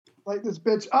Light this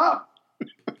bitch up.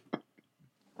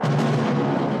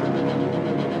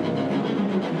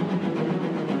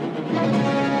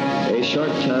 A short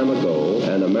time ago,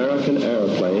 an American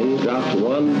airplane dropped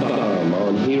one bomb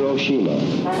on Hiroshima.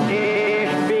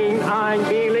 Ich bin ein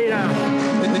Berliner.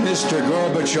 Mr.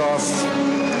 Gorbachev,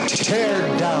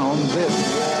 tear down this.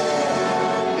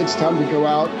 It's time to go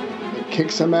out and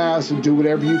kick some ass and do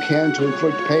whatever you can to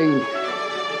inflict pain.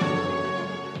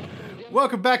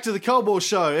 Welcome back to the Cold Ball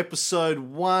Show, episode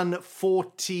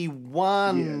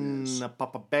 141. Yes.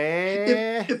 Papa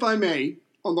Bear. If I may,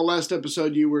 on the last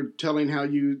episode, you were telling how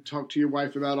you talk to your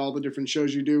wife about all the different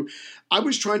shows you do. I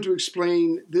was trying to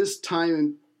explain this time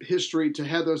in history to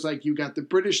Heather. It's like, you got the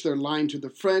British, they're lying to the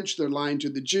French, they're lying to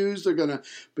the Jews, they're going to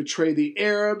betray the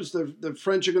Arabs, the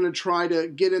French are going to try to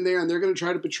get in there, and they're going to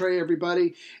try to betray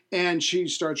everybody. And she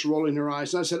starts rolling her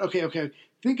eyes. And I said, okay,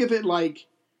 think of it like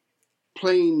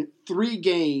playing 3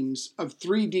 games of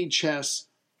 3D chess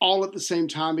all at the same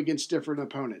time against different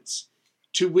opponents.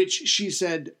 To which she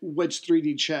said, what's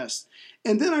 3D chess?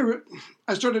 And then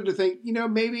I started to think,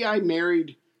 maybe I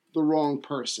married the wrong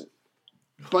person.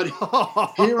 But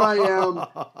here I am.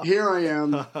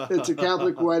 It's a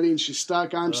Catholic wedding. She's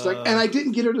stuck. I'm stuck. And I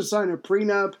didn't get her to sign a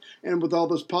prenup. And with all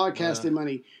this podcasting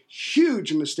money,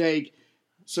 huge mistake.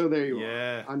 So there you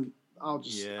are.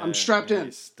 I'm strapped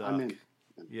in. I'm in.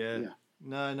 Yeah.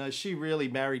 No, she really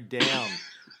married down.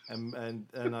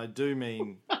 and I do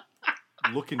mean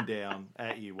looking down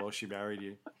at you while she married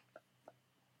you.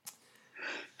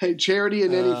 Hey, charity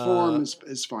in any form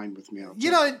is fine with me.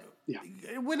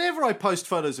 Whenever I post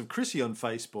photos of Chrissy on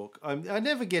Facebook, I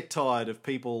never get tired of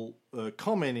people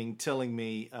commenting, telling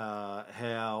me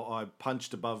how I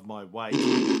punched above my weight.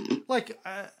 Look,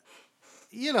 oh,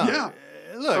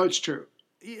 it's true.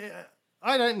 Yeah,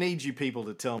 I don't need you people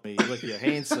to tell me, look, you're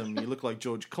handsome, you look like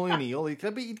George Clooney.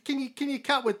 But can you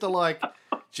cut with the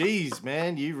geez,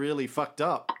 man, you really fucked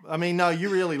up. I mean, no, you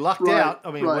really lucked out. I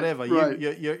mean, whatever. Right.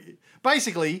 You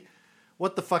basically,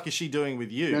 what the fuck is she doing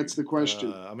with you? That's the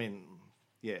question. I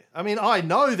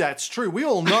know that's true. We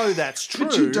all know that's true.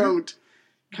 But you don't.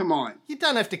 Come on. You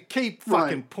don't have to keep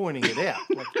fucking pointing it out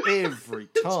every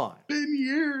time. It's been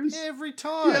years. Every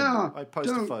time I post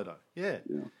a photo. Yeah.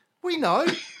 We know.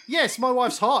 Yes, my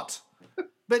wife's hot.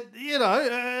 But,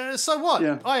 so what?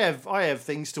 Yeah. I have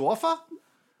things to offer.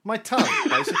 My tongue,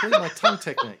 basically. My tongue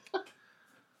technique.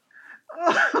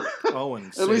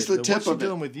 Owen said, at least the tip what's she of it.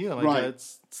 doing with you? And I go,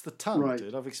 it's the tongue,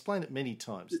 dude. I've explained it many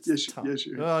times. It's the tongue. Yes,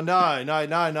 you have. Oh, no.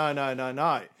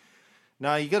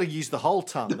 No, you got to use the whole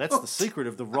tongue. That's the secret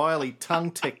of the Riley tongue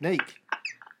technique.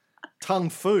 Tongue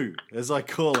fu, as I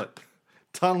call it.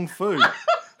 Tongue fu.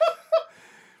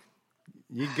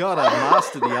 You got to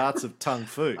master the arts of tongue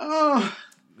fu. Oh,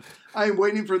 I'm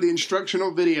waiting for the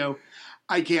instructional video.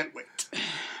 I can't wait.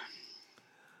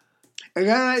 I'm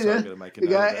going to make a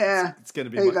note of that. It's going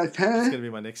to be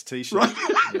my next T-shirt. Right.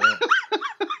 Yeah.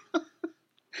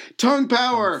 Tongue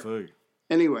power. Tongue fu.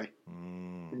 Anyway.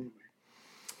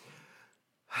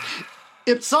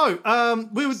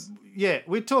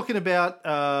 We're talking about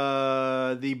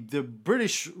the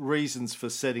British reasons for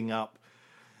setting up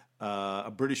a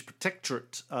British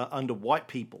protectorate under white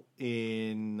people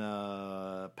in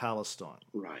Palestine,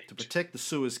 right, to protect the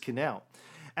Suez Canal.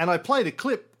 And I played a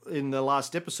clip in the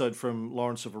last episode from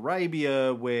Lawrence of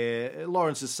Arabia where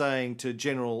Lawrence is saying to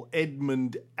General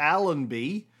Edmund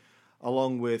Allenby,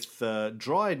 along with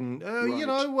Dryden,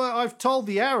 I've told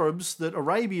the Arabs that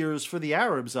Arabia is for the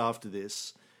Arabs after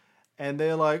this. And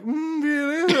they're like,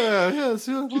 really? Yes,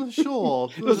 sure.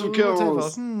 Yes,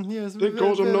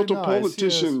 because I'm not a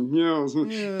politician. Yes.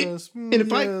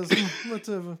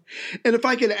 Whatever. And if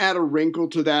I could add a wrinkle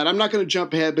to that, I'm not going to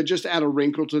jump ahead, but just add a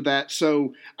wrinkle to that.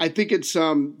 So I think it's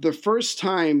the first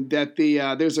time that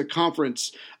there's a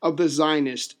conference of the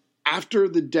Zionists after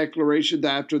the declaration,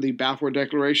 after the Balfour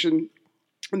Declaration.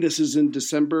 And this is in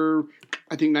December,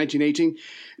 I think, 1918.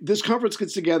 This conference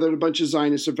gets together and a bunch of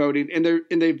Zionists are voting, and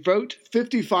they vote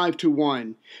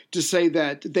 55-1 to say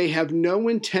that they have no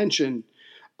intention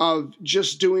of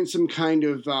just doing some kind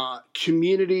of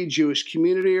Jewish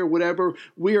community or whatever.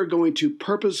 We are going to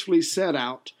purposefully set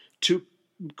out to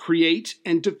create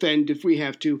and defend, if we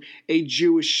have to, a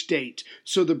Jewish state.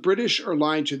 So the British are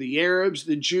lying to the Arabs.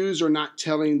 The Jews are not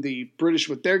telling the British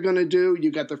what they're going to do. You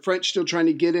got the French still trying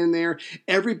to get in there.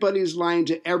 Everybody's lying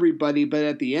to everybody. But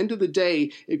at the end of the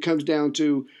day, it comes down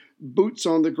to boots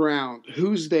on the ground.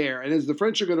 Who's there? And as the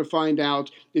French are going to find out,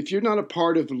 if you're not a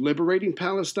part of liberating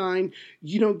Palestine,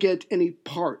 you don't get any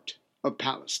part of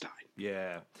Palestine.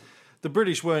 Yeah. The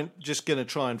British weren't just going to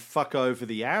try and fuck over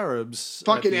the Arabs.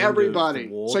 Fucking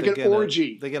everybody. It's like an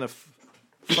orgy. They're going to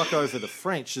fuck over the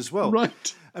French as well.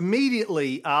 Right.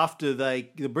 Immediately after the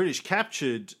British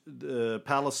captured the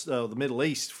Middle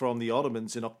East from the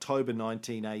Ottomans in October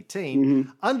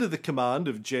 1918, under the command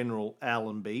of General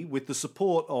Allenby, with the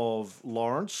support of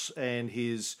Lawrence and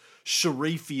his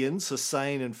Sharifians,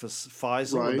 Hussein and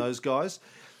Faisal and those guys,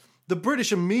 the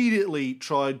British immediately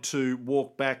tried to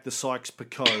walk back the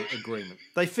Sykes-Picot Agreement.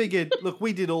 They figured, look,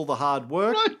 we did all the hard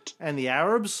work, and the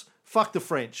Arabs, fuck the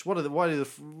French.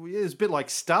 It's a bit like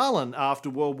Stalin after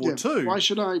World War II. Why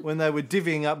should I? When they were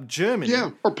divvying up Germany. Yeah,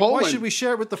 or Poland. Why should we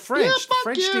share it with the French? Yeah, The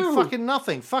French you. did fucking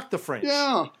nothing. Fuck the French.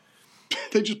 Yeah.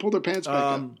 They just pulled their pants back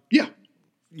up. Yeah.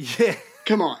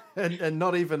 Come on. and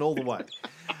not even all the way.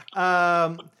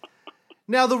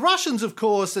 Now, the Russians, of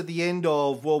course, at the end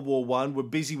of World War I were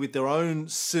busy with their own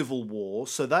civil war,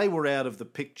 so they were out of the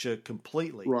picture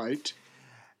completely. Right.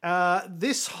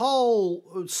 This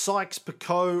whole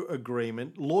Sykes-Picot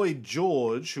Agreement, Lloyd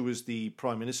George, who was the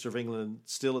Prime Minister of England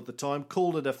still at the time,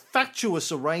 called it a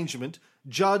fatuous arrangement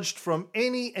judged from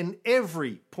any and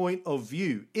every point of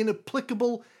view,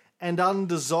 inapplicable and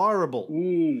undesirable.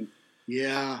 Ooh,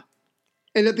 yeah.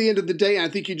 And at the end of the day, I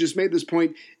think you just made this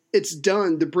point, it's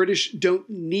done. The British don't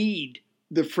need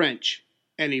the French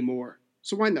anymore.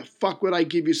 So why in the fuck would I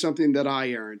give you something that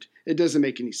I earned? It doesn't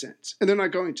make any sense. And they're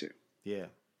not going to. Yeah.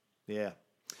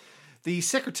 The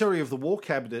Secretary of the War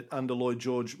Cabinet under Lloyd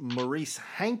George, Maurice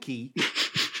Hankey,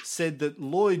 said that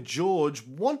Lloyd George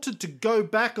wanted to go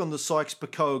back on the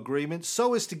Sykes-Picot Agreement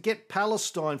so as to get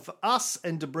Palestine for us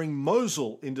and to bring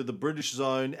Mosul into the British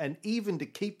zone and even to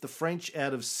keep the French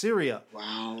out of Syria.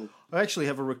 Wow. I actually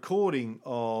have a recording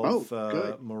of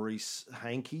good. Maurice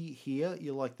Hankey here.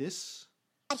 You like this?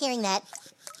 Not hearing that.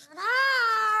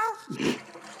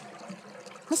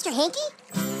 Mr. Hankey?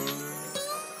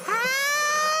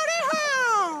 Howdy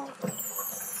ho!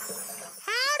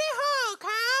 Howdy ho,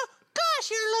 Kyle. Gosh,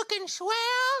 you're looking swell.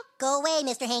 Go away,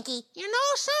 Mr. Hankey. You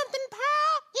know something,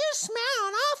 pal? You smell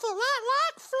an awful lot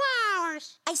like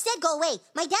flowers. I said go away.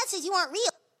 My dad says you aren't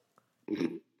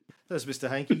real. There's Mr.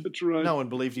 Hankey. That's right. No one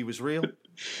believed he was real.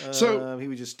 So he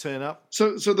would just turn up.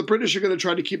 So the British are going to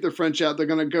try to keep the French out. They're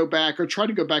going to go back or try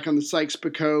to go back on the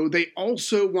Sykes-Picot. They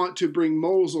also want to bring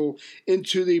Mosul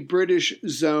into the British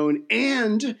zone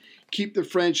and keep the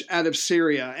French out of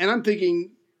Syria. And I'm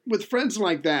thinking, with friends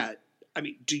like that, I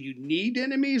mean, do you need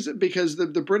enemies? Because the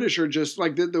British are just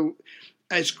like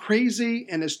as crazy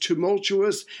and as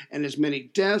tumultuous and as many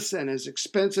deaths and as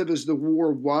expensive as the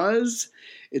war was.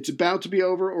 It's about to be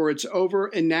over or it's over,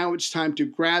 and now it's time to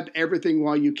grab everything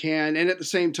while you can and at the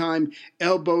same time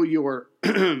elbow your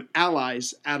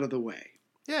allies out of the way.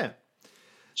 Yeah.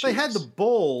 They had the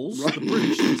balls, the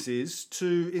British this is,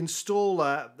 to install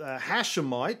a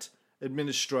Hashemite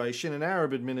administration, an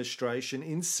Arab administration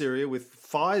in Syria with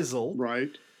Faisal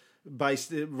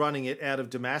running it out of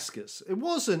Damascus. It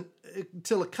wasn't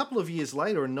until a couple of years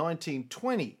later in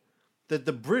 1920 that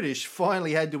the British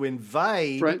finally had to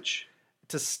invade French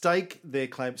to stake their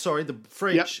claim. Sorry, the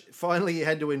French finally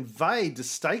had to invade to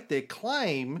stake their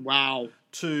claim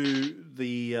to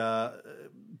the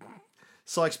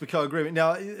Sykes-Picot Agreement.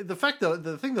 Now,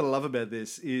 the thing that I love about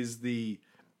this is the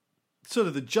sort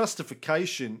of the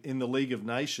justification in the League of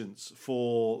Nations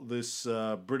for this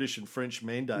British and French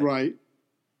mandate. Right.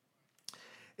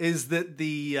 Is that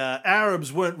the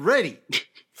Arabs weren't ready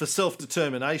for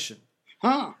self-determination.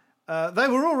 Huh. They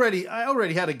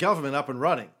already had a government up and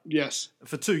running. Yes.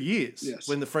 For 2 years. Yes.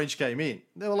 When the French came in.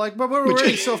 They were like, but we're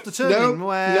already self-determined.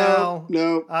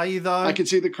 No. Are you though? I can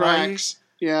see the cracks.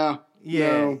 Yeah.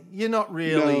 Yeah. You're not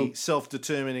really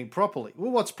self-determining properly.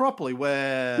 Well, what's properly?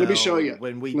 Well, let me show you.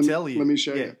 When we tell you. Let me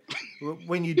show you.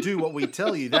 When you do what we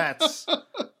tell you, that's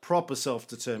proper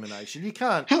self-determination. You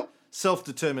can't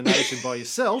self-determination by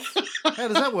yourself. How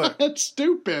does that work? That's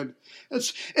stupid.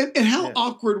 And how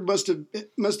awkward must have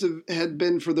had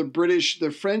been for the British.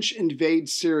 The French invade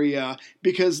Syria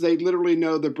because they literally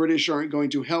know the British aren't going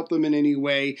to help them in any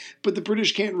way, but the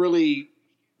British can't really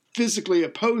physically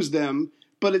oppose them,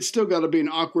 but it's still got to be an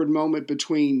awkward moment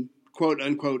between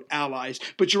quote-unquote allies.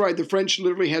 But you're right, the French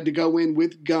literally had to go in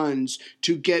with guns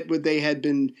to get what they had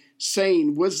been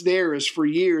saying was theirs for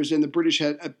years, and the British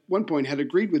had at one point had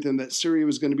agreed with them that Syria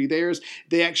was going to be theirs.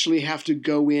 They actually have to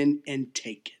go in and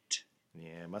take it.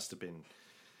 Yeah, it must have been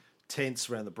tense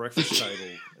around the breakfast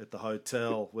table at the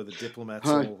hotel where the diplomats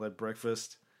all had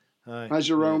breakfast. Hi,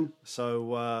 Jerome. Yeah.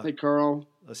 So, hey, Carl.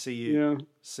 I see you. Yeah.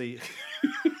 See.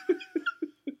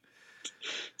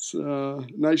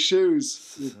 Nice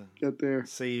shoes. Get there.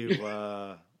 See you.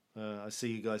 I see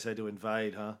you guys had to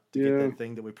invade, huh? To get that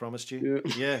thing that we promised you.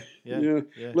 Yeah. Yeah.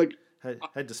 Like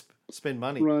had to spend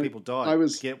money. Right. People died. I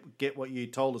was- get what you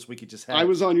told us we could just have. I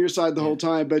was on your side the whole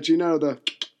time, but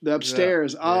the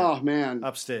upstairs. Yeah. Oh man.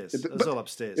 upstairs. It- It was but- all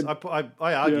upstairs. I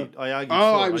argued. Yeah. I argued.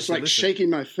 Oh, for it. I was said, like "Listen, shaking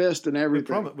my fist and We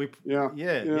everything.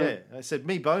 yeah. I said,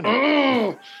 me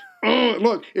bono.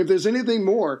 Look, if there's anything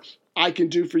more I can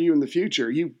do for you in the future,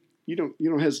 you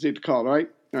don't hesitate to call. All right.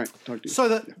 Talk to you.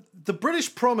 So the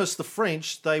British promised the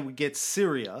French they would get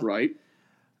Syria. Right.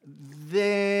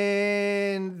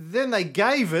 Then they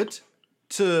gave it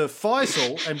to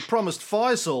Faisal and promised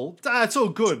Faisal, it's all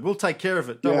good. We'll take care of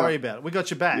it. Don't Yeah. worry about it. We got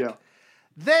your back. Yeah.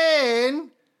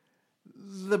 Then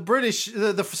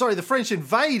the French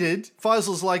invaded.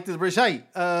 Faisal's like to the British, hey,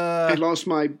 I lost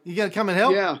my. you gonna come and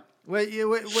help? Yeah.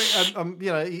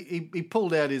 He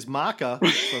pulled out his marker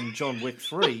from John Wick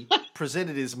 3,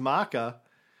 presented his marker.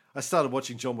 I started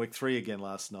watching John Wick 3 again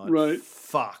last night. Right.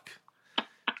 Fuck.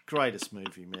 Greatest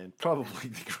movie, man. Probably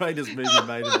the greatest movie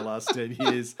made in the last 10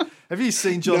 years. Have you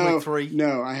seen John Wick 3?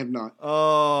 No, I have not.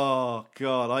 Oh,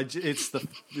 God.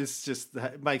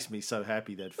 It makes me so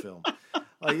happy, that film.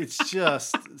 Like, it's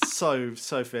just so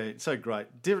fair, so great.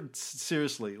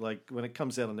 Seriously, like when it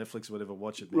comes out on Netflix or whatever,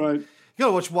 watch it. Man. Right. You got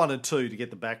to watch 1 and 2 to get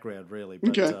the background, really.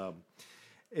 But Okay.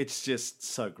 it's just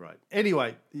so great.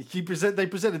 Anyway, they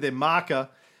presented their marker,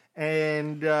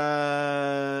 and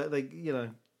the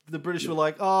British were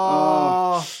like,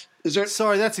 Is there?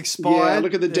 sorry, that's expired. Yeah,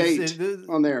 look at the There's- date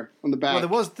on there on the back.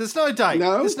 well, there's no date.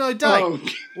 No? There's no date. Oh.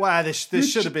 Wow, there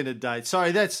should have been a date.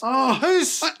 Sorry, that's Oh,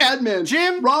 who's admin?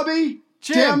 Jim? Robbie?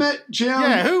 Jim. Damn it, Jim.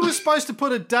 Yeah, who was supposed to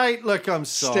put a date? Look, I'm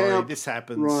sorry. Stamp. This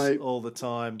happens Right. all the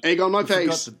time. Egg on my I forgot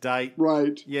face. the date.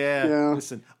 Right. Yeah.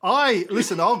 Listen,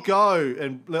 I'll go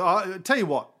and I'll tell you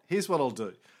what. Here's what I'll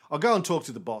do. I'll go and talk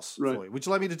to the boss Right. for you. Would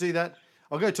you like me to do that?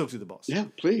 I'll go talk to the boss. Yeah,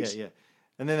 please. Yeah.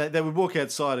 And then they would walk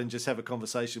outside and just have a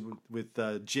conversation with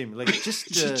Jim. Like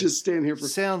just stand here for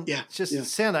sound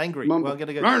sound angry. Mumble. Well, I'm going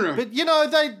to go. Rah. But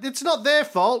it's not their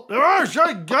fault.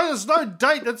 There's no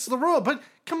date. That's the rule. But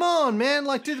come on, man.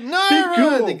 Like, do no. Be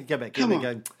cool. They go back. Come They on.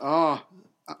 go, Oh,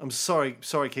 I'm sorry,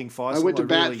 King Faisal. I went to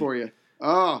bat really- for you.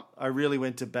 Oh, I really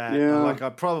went to bat. Yeah. Like I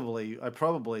probably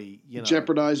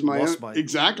jeopardized my lost own.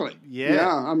 Exactly.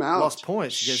 Yeah, I'm out. Lost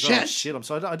points. She goes, Shit. oh shit, I'm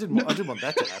sorry. I didn't want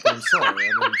that to happen. I'm sorry. I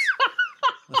mean,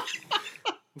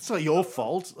 it's not your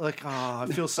fault. Like, I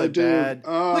feel so I do. bad.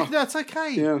 Oh. Like, no, it's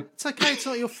okay. Yeah. It's okay. It's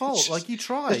not your fault. Like, you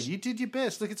tried. You did your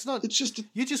best. Like, it's not. It's just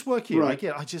You just work here. Right. I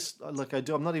get. I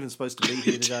do. I'm not even supposed to be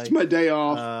here today. it's my day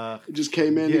off. I just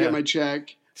came in to yeah. get my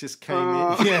check. Just came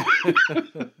in. Yeah.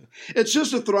 It's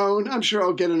just a throne. I'm sure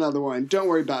I'll get another one. Don't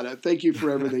worry about it. Thank you for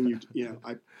everything you.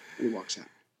 And he walks out.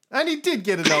 And he did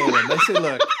get another one. They said,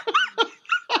 look.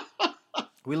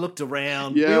 We looked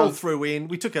around. We Yeah. all threw in.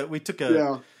 We took a.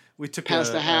 Yeah. We took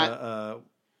Past the hat.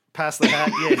 Past the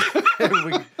hat,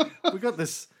 yeah. we got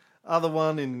this other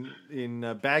one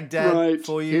in Baghdad Right,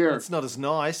 for you. here. It's not as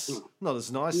nice. Not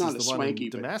as nice Not as as the one swanky,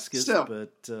 in but Damascus, still.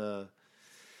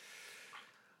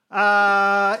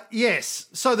 yes.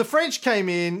 So the French came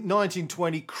in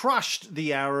 1920, crushed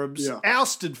the Arabs, Yeah.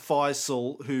 ousted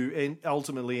Faisal, who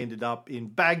ultimately ended up in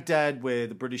Baghdad, where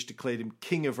the British declared him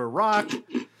king of Iraq.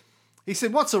 He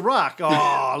said, "What's Iraq?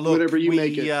 Oh, look, Whatever you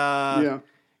make it. Yeah,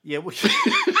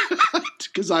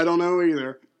 Because I don't know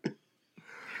either.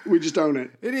 We just own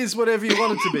it. it is whatever you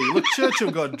want it to be." Look,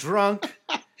 Churchill got drunk.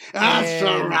 That's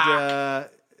and,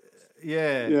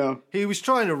 yeah. Yeah. He was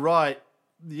trying to write,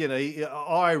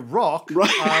 I rock,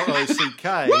 Right.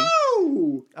 R-O-C-K.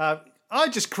 Woo! I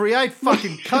just create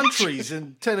fucking countries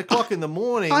and 10 o'clock in the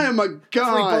morning. I am a 3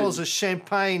 god. bottles of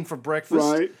champagne for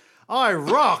breakfast. Right. I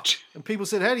rock. And people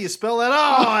said, how do you spell that?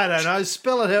 Oh, I don't know.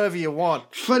 Spell it however you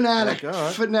want. Fanatic. Like, all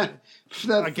right. Fanatic.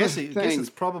 I guess it's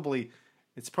probably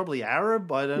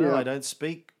Arab. I don't know. Yeah. I don't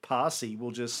speak Parsi.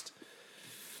 We'll just...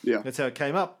 Yeah. That's how it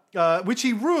came up. Which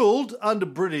he ruled under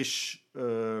British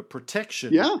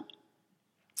protection Yeah.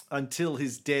 until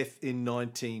his death in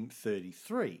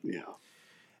 1933. Yeah.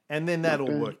 And then that all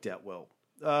bad. worked out well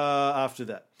after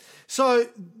that. So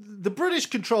the British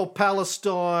controlled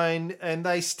Palestine, and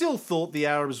they still thought the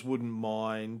Arabs wouldn't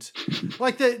mind.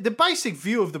 Like the basic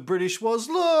view of the British was,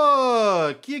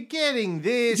 look, you're getting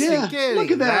this, Yeah, you're getting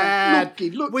look at that.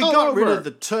 Look we all got rid over. of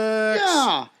the Turks.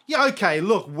 Yeah. Yeah, okay,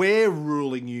 look, we're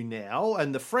ruling you now,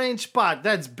 and the French, but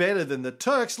that's better than the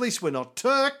Turks. At least we're not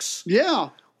Turks. Yeah.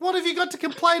 What have you got to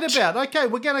complain about? Okay,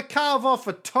 we're going to carve off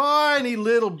a tiny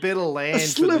little bit of land A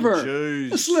sliver. for the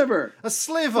Jews. A sliver. A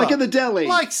sliver. Like in the deli.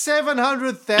 Like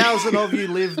 700,000 of you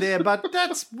live there, but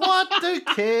that's what? Who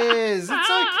cares?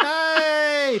 It's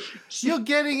okay. You're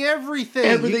getting everything.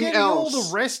 Everything You're getting all else.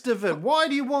 the rest of it. Why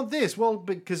do you want this? Well,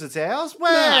 because it's ours?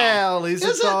 Well, is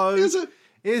it though? Is it?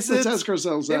 Let's ask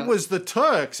ourselves that. It was the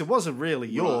Turks. It wasn't really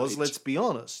yours, Right. let's be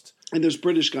honest. And there's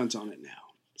British guns on it now.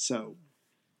 So,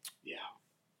 yeah.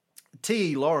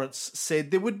 T. Lawrence said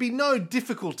there would be no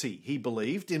difficulty, he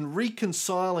believed, in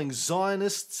reconciling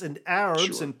Zionists and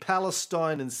Arabs in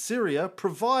Palestine and Syria,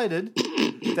 provided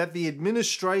that the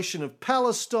administration of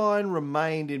Palestine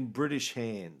remained in British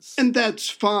hands. And that's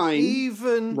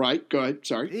fine. Right, go ahead.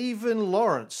 Sorry. Even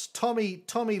Lawrence, Tommy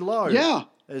Lowe, Yeah.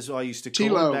 as I used to call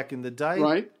T-Lo. him back in the day,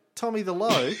 Right. Tommy the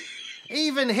Lowe,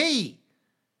 even he,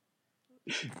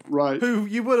 Right. who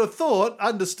you would have thought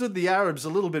understood the Arabs a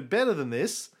little bit better than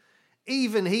this,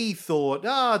 even he thought,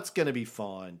 it's going to be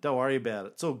fine. Don't worry about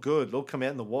it. It's all good. It'll come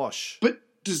out in the wash. But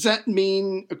does that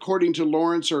mean, according to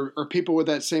Lawrence or people with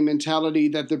that same mentality,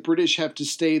 that the British have to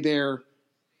stay there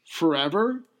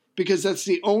forever? Because that's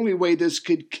the only way this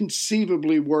could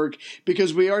conceivably work,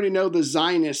 because we already know the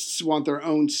Zionists want their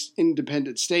own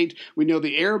independent state. We know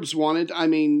the Arabs want it. I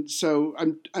mean, so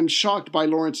I'm shocked by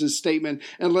Lawrence's statement,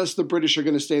 unless the British are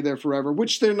going to stay there forever,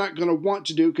 which they're not going to want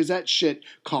to do because that shit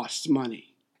costs money.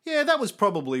 Yeah, that was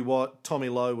probably what Tommy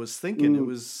Lowe was thinking. It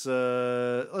was,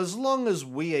 as long as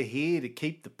we are here to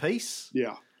keep the peace,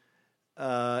 Yeah.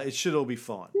 it should all be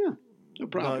fine. Yeah. No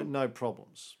problem. No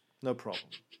problems. No problem.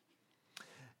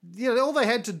 Yeah, all they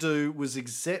had to do was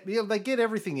accept. They get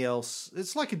everything else.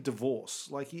 It's like a divorce.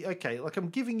 Like, okay, like I'm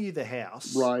giving you the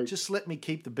house. Right. Just let me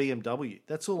keep the BMW.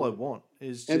 That's all I want.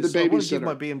 Is And the just, I want to give babysitter.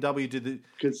 my BMW to the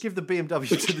give the BMW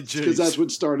to the Jews. Because that's what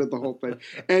started the whole thing.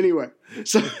 Anyway,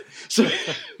 so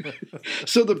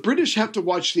the British have to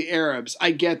watch the Arabs. I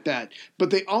get that,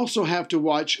 but they also have to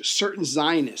watch certain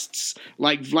Zionists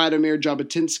like Vladimir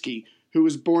Jabotinsky, who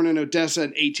was born in Odessa in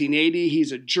 1880.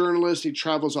 He's a journalist. He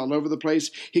travels all over the place.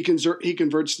 He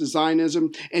converts to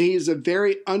Zionism, and he is a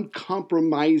very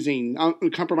uncompromising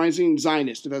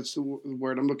Zionist, if that's the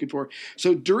word I'm looking for.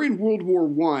 So during World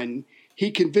War I, he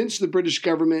convinced the British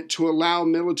government to allow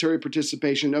military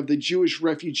participation of the Jewish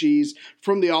refugees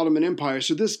from the Ottoman Empire.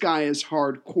 So this guy is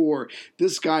hardcore.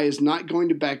 This guy is not going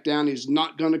to back down. He's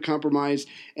not going to compromise.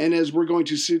 And as we're going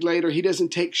to see later, he doesn't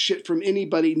take shit from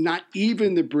anybody, not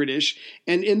even the British.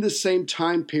 And in the same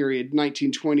time period,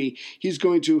 1920, he's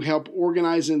going to help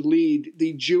organize and lead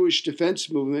the Jewish defense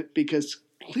movement, because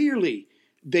clearly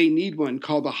they need one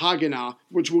called the Haganah,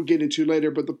 which we'll get into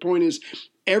later. But the point is,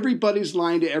 everybody's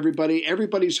lying to everybody.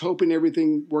 Everybody's hoping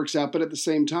everything works out. But at the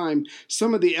same time,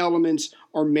 some of the elements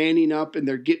are manning up, and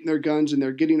they're getting their guns, and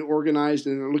they're getting organized,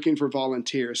 and they're looking for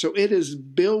volunteers. So it is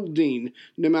building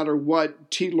no matter what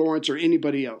T. Lawrence or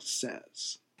anybody else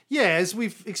says. Yeah, as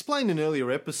we've explained in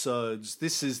earlier episodes,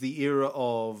 this is the era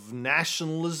of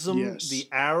nationalism. Yes. The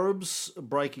Arabs are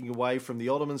breaking away from the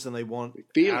Ottomans, and they want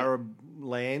feel it. Arab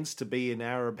lands to be in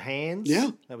Arab hands. Yeah.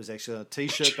 That was actually a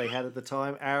T-shirt they had at the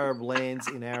time. Arab lands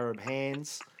in Arab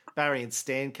hands. Barry and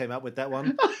Stan came up with that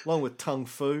one, along with Tung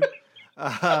Fu.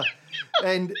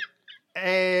 And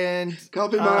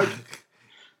Coffee mug.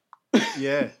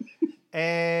 yeah.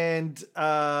 And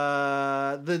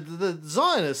the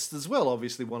Zionists as well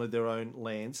obviously wanted their own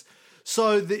lands.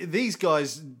 So these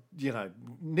guys,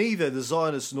 neither the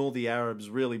Zionists nor the Arabs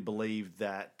really believed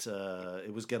that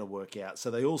it was going to work out.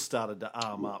 So they all started to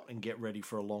arm up and get ready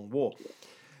for a long war.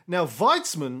 Now,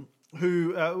 Weizmann,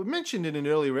 who we mentioned in an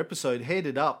earlier episode,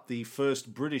 headed up the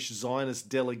first British Zionist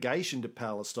delegation to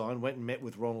Palestine, went and met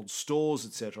with Ronald Storrs,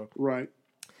 etc. Right.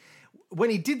 When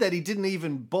he did that, he didn't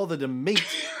even bother to meet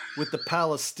with the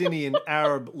Palestinian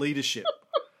Arab leadership.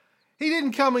 He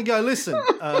didn't come and go, listen,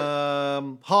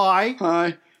 hi.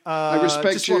 Hi. I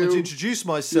respect just you. wanted to introduce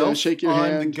myself. Yeah, shake your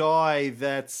I'm hand. the guy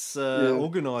that's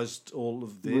organised all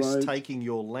of this, Right. taking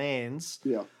your lands.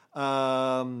 Yeah.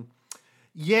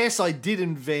 Yes, I did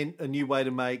invent a new way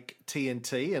to make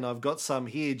TNT, and I've got some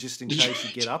here just in case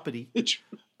you get uppity.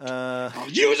 I'll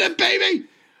use it, baby!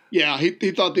 Yeah,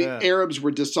 he thought the Arabs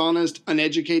were dishonest,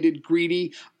 uneducated,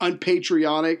 greedy,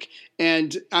 unpatriotic,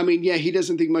 and I mean, yeah, he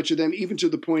doesn't think much of them, even to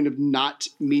the point of not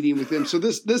meeting with them. So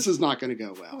this is not going to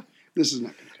go well. This is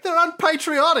not going to go. They're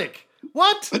unpatriotic.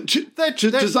 What? They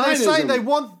say Zionism. they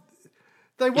want.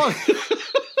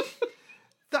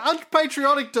 They're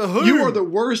unpatriotic to who? You are the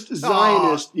worst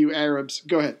Zionist, you Arabs.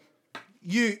 Go ahead.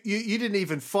 You didn't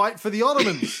even fight for the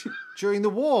Ottomans during the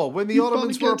war when the You fought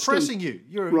Ottomans were against them. oppressing you.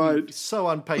 You're Right. so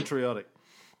unpatriotic.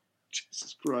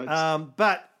 Jesus Christ.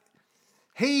 But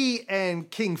he and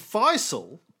King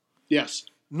Faisal, Yes.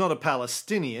 not a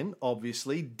Palestinian,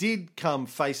 obviously, did come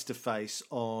face to face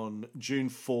on June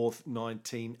 4th,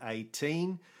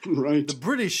 1918. Right. The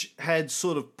British had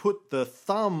sort of put the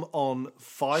thumb on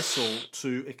Faisal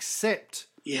to accept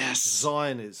Yes.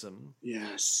 Zionism.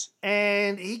 Yes.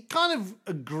 And he kind of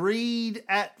agreed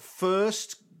at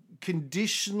first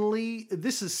conditionally.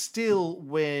 This is still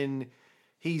when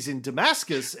he's in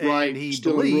Damascus, and Right, he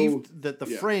still in believed that the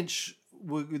yeah.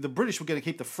 the British were going to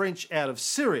keep the French out of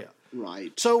Syria.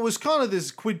 Right. So it was kind of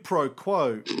this quid pro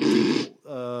quo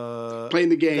Playing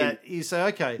the game. that you say,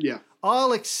 okay, Yeah.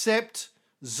 I'll accept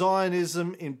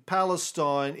Zionism in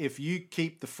Palestine if you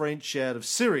keep the French out of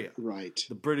Syria. Right.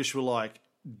 The British were like,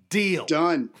 deal.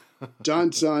 Done,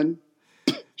 son.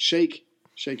 Shake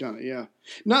on it. Yeah.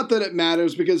 Not that it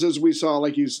matters, because as we saw,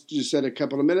 like you just said a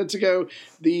couple of minutes ago,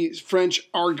 the French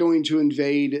are going to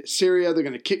invade Syria. They're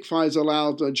going to kick Faisal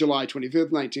out July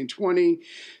 25th, 1920.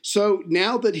 So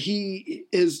now that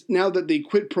the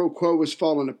quid pro quo has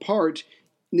fallen apart,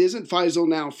 isn't Faisal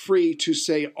now free to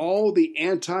say all the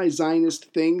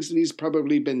anti-Zionist things that he's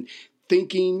probably been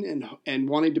thinking and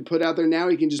wanting to put out there? Now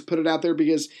he can just put it out there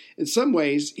because in some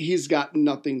ways he's got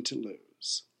nothing to lose.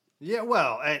 Yeah,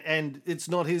 well, and it's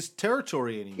not his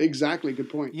territory anymore. Exactly,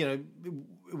 good point. You know,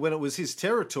 when it was his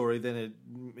territory, then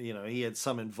he had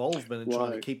some involvement in trying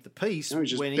to Right. keep the peace. Now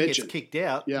he's just When he gets bitching. kicked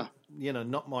out, Yeah.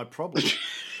 not my problem.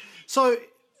 So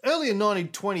early in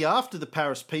 1920, after the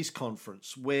Paris Peace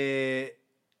Conference, where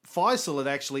Faisal had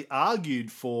actually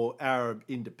argued for Arab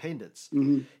independence,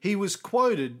 he was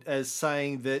quoted as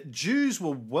saying that Jews were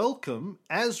welcome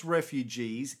as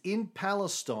refugees in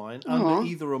Palestine under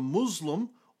either a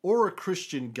Muslim or a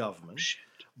Christian government.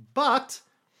 But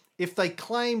if they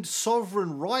claimed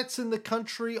sovereign rights in the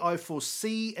country, I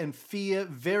foresee and fear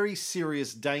very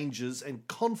serious dangers and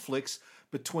conflicts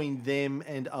between them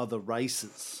and other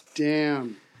races.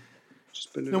 Damn.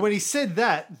 Now, when he said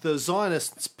that, the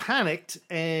Zionists panicked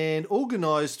and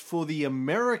organised for the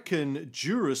American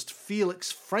jurist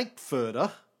Felix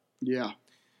Frankfurter. Yeah.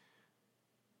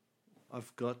 I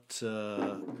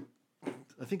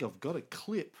think I've got a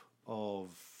clip of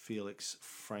Felix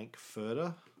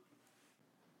Frankfurter.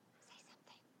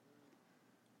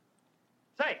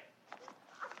 Say,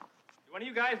 do one of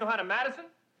you guys know how to Madison?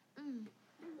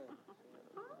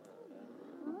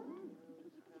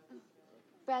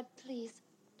 Brad, please,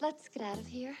 let's get out of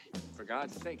here. For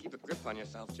God's sake, keep a grip on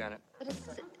yourself, Janet. But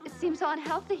it seems so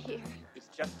unhealthy here. It's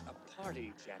just a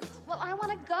party, Janet. Well, I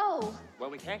want to go. Well,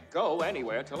 we can't go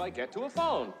anywhere till I get to a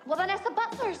phone. Well, then ask the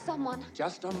butler or someone.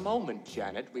 Just a moment,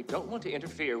 Janet. We don't want to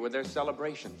interfere with their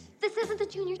celebrations. This isn't the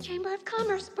Junior Chamber of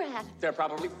Commerce, Brad. They're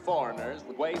probably foreigners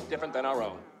with ways different than our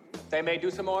own. They may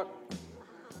do some more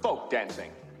folk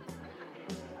dancing.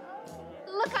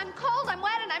 Look, I'm cold, I'm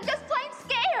wet, and I'm just plain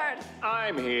scared.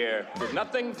 I'm here. There's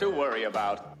nothing to worry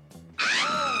about.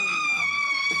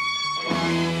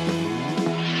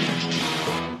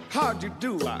 How do you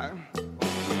do, I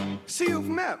see you've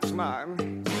met my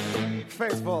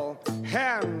faithful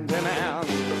hand-in-hand.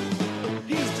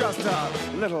 He's just a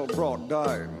little brought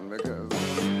down because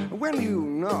when you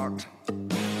knocked,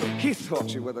 he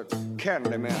thought you were the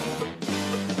candy man.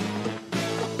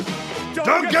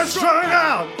 Don't get strung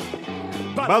out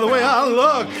by the way I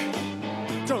look.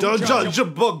 Don't judge a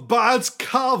book by its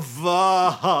cover.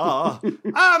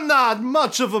 I'm not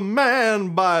much of a man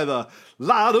by the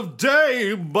light of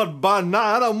day, but by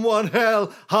night I'm one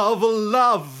hell of a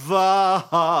lover.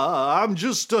 I'm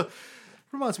just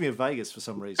reminds me of Vegas for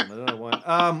some reason. I don't know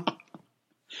why.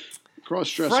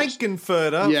 Cross-dressers.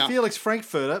 Frankfurter, Yeah. Felix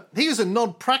Frankfurter. He was a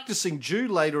non-practicing Jew,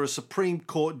 later a Supreme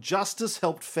Court justice,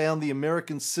 helped found the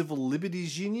American Civil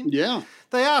Liberties Union. Yeah.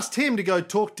 They asked him to go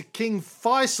talk to King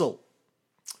Faisal.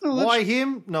 Oh, Why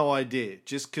him? No idea.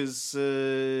 Just because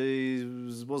he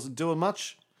wasn't doing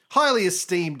much? Highly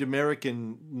esteemed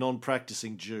American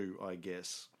non-practicing Jew, I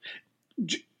guess.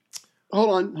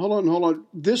 Hold on.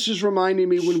 This is reminding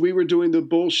me when we were doing the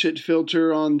bullshit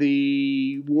filter on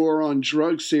the War on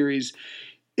Drugs series.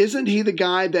 Isn't he the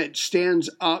guy that stands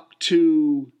up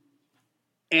to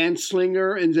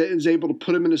Anslinger and is able to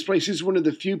put him in his place? He's one of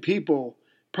the few people,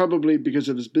 probably because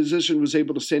of his position, was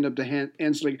able to stand up to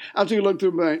Anslinger. I'll have to look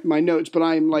through my notes, but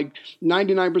I'm like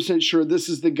 99% sure this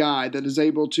is the guy that is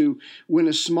able to win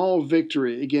a small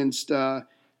victory against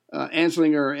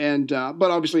Anslinger, and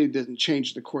but obviously it didn't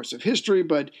change the course of history,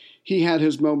 but he had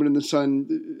his moment in the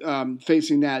sun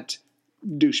facing that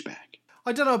douchebag.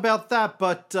 I don't know about that,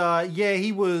 but yeah,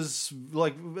 he was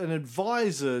like an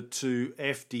advisor to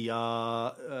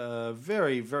FDR,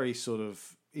 very, very sort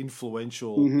of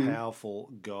influential, powerful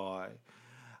guy.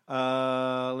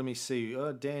 Let me see.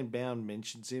 Dan Bound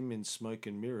mentions him in Smoke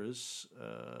and Mirrors.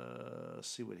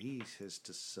 See what he has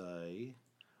to say.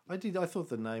 I thought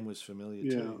the name was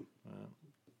familiar too.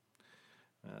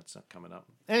 That's not coming up.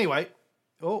 Anyway,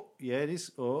 oh yeah, it is.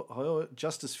 Oh,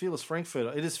 Justice Felix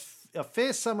Frankfurter. It is a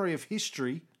fair summary of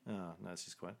history. Oh, no, this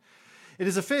is quite. It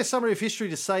is a fair summary of history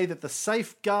to say that the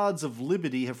safeguards of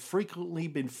liberty have frequently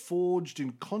been forged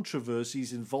in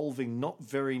controversies involving not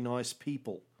very nice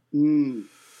people.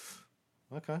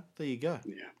 Okay, there you go.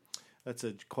 Yeah. That's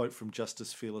a quote from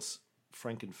Justice Felix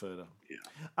Frankenfurter.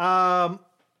 Yeah.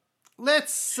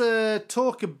 Let's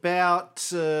talk about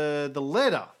the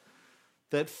letter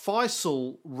that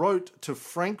Faisal wrote to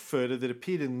Frankfurter that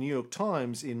appeared in the New York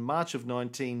Times in March of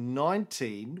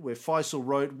 1919, where Faisal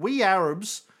wrote, "We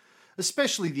Arabs,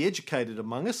 especially the educated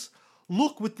among us,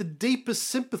 look with the deepest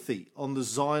sympathy on the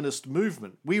Zionist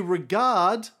movement. We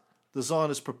regard the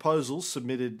Zionist proposals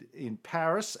submitted in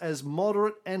Paris as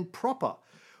moderate and proper.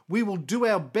 We will do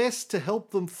our best to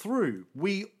help them through.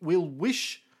 We will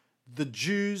wish the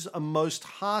Jews a most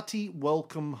hearty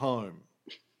welcome home."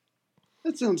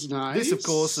 That sounds nice. This, of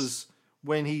course, is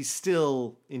when he's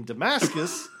still in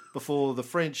Damascus before the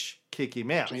French kick him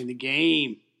out. Playing the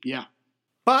game. Yeah.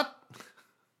 But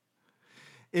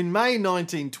in May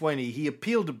 1920, he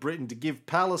appealed to Britain to give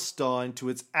Palestine to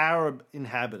its Arab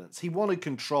inhabitants. He wanted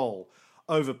control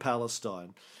over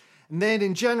Palestine. And then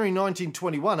in January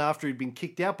 1921, after he'd been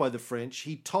kicked out by the French,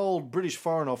 he told British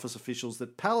Foreign Office officials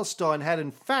that Palestine had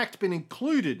in fact been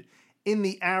included in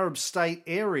the Arab state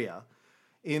area.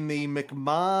 In the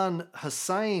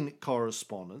McMahon-Hussein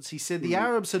correspondence, he said the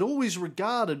Arabs had always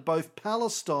regarded both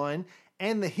Palestine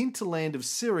and the hinterland of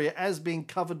Syria as being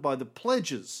covered by the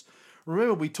pledges.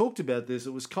 Remember, we talked about this.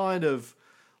 It was kind of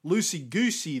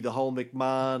loosey-goosey, the whole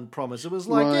McMahon promise. It was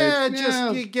like,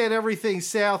 you get everything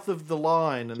south of the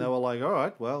line. And they were like, all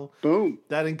right, well, boom,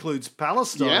 that includes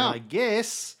Palestine, I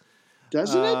guess.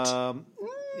 Doesn't it?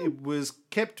 It was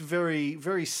kept very,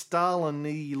 very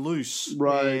Stalin-y loose.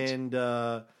 Right. And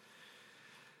now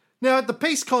at the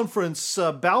peace conference,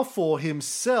 Balfour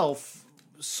himself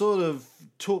sort of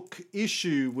took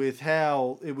issue with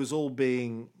how it was all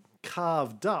being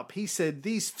carved up. He said,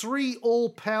 "These three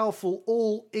all-powerful,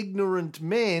 all-ignorant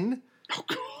men," oh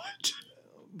God,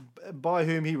 by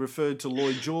whom he referred to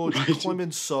Lloyd George,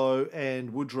 Clemenceau,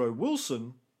 and Woodrow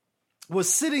Wilson,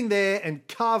 was sitting there and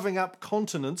carving up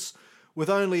continents with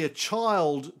only a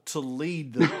child to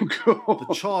lead them. Oh,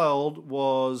 the child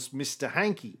was Mr.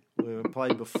 Hankey, who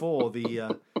played before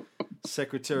the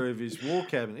Secretary of his War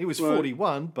Cabinet. He was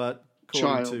 41, but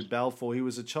according to Balfour, he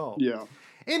was a child. Yeah.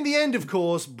 In the end, of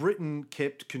course, Britain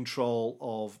kept control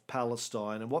of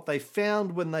Palestine. And what they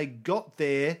found when they got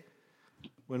there,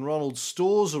 when Ronald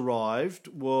Storrs arrived,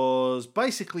 was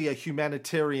basically a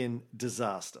humanitarian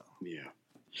disaster. Yeah.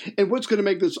 And what's going to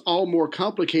make this all more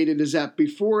complicated is that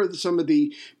before some of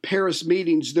the Paris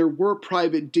meetings, there were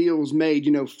private deals made.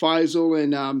 You know, Faisal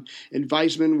and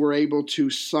Weizmann were able to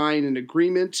sign an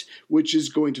agreement, which is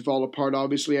going to fall apart,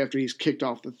 obviously, after he's kicked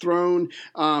off the throne.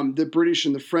 The British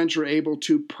and the French are able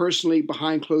to personally,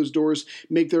 behind closed doors,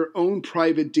 make their own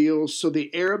private deals so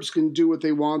the Arabs can do what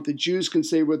they want, the Jews can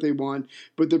say what they want,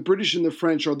 but the British and the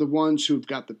French are the ones who've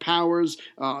got the powers,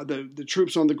 the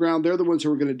troops on the ground. They're the ones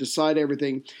who are going to decide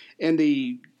everything. And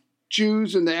the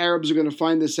Jews and the Arabs are going to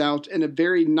find this out in a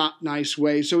very not nice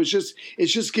way. So it's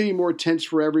just getting more tense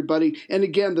for everybody. And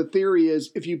again, the theory is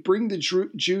if you bring the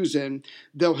Jews in,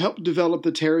 they'll help develop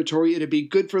the territory. It'll be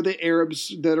good for the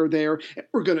Arabs that are there.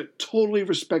 We're going to totally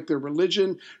respect their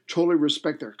religion, totally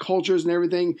respect their cultures and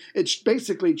everything. It's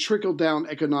basically trickle-down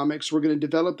economics. We're going to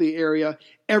develop the area.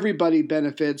 Everybody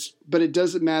benefits, but it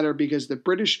doesn't matter because the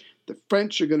British, the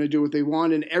French are going to do what they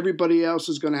want, and everybody else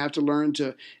is going to have to learn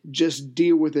to just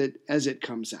deal with it as it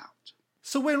comes out.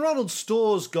 So when Ronald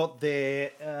Storrs got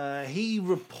there, he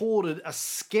reported a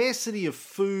scarcity of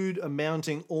food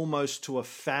amounting almost to a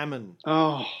famine.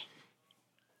 Oh.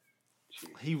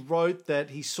 He wrote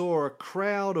that he saw a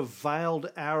crowd of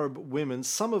veiled Arab women,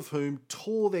 some of whom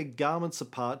tore their garments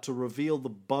apart to reveal the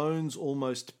bones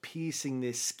almost piercing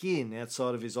their skin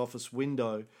outside of his office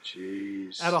window.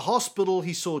 Jeez. At a hospital,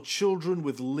 he saw children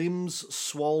with limbs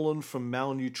swollen from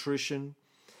malnutrition.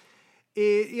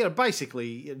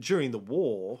 Basically, during the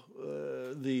war,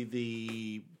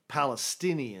 the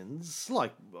Palestinians,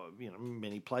 like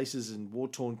many places in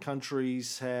war-torn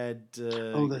countries, had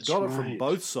got it from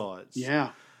both sides.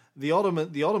 Yeah, the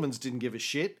Ottomans didn't give a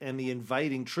shit, and the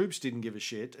invading troops didn't give a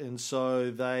shit, and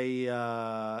so they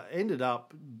ended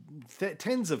up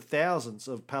tens of thousands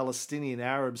of Palestinian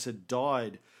Arabs had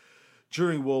died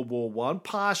during World War I,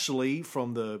 partially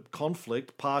from the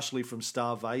conflict, partially from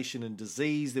starvation and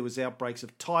disease. There was outbreaks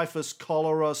of typhus,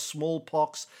 cholera,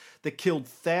 smallpox that killed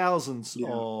thousands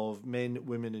of men,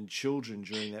 women, and children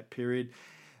during that period.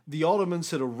 The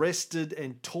Ottomans had arrested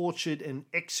and tortured and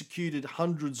executed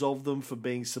hundreds of them for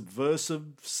being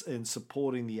subversives and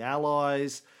supporting the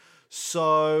Allies.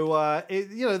 So,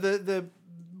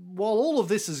 while all of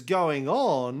this is going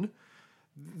on,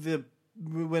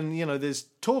 when there's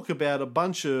talk about a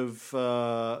bunch of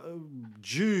Russian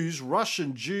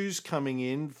Jews coming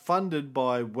in, funded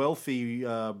by wealthy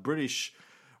British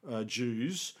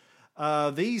Jews,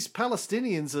 these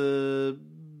Palestinians are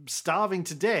starving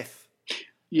to death.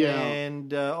 Yeah,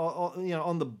 and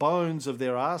on the bones of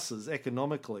their asses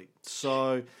economically.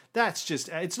 So that's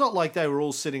it's not like they were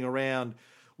all sitting around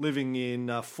living in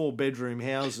 4-bedroom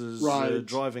houses, right.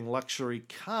 Driving luxury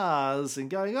cars and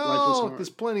going, oh, there's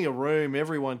plenty of room,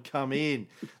 everyone come in.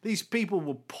 These people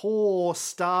were poor,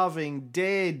 starving,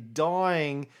 dead,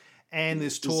 dying, and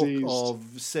there's talk of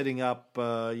setting up,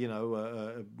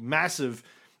 a massive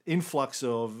influx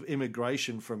of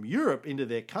immigration from Europe into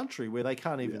their country where they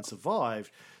can't even survive.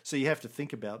 So you have to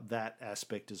think about that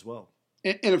aspect as well.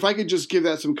 And if I could just give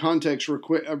that some context real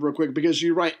quick, because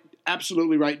you're right,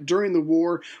 absolutely right. During the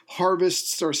war,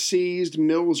 harvests are seized,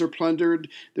 mills are plundered,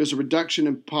 there's a reduction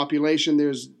in population,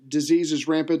 there's diseases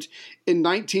rampant. In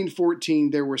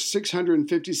 1914, there were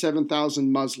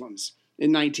 657,000 Muslims.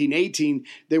 In 1918,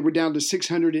 they were down to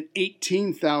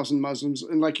 618,000 Muslims.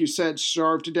 And like you said,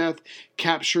 starved to death,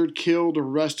 captured, killed,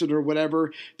 arrested, or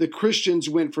whatever. The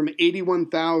Christians went from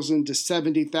 81,000 to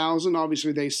 70,000.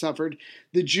 Obviously, they suffered.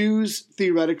 The Jews,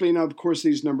 theoretically, now, of course,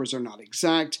 these numbers are not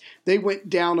exact, they went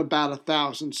down about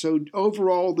 1,000. So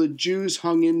overall, the Jews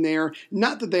hung in there.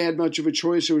 Not that they had much of a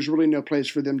choice. There was really no place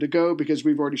for them to go because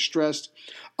we've already stressed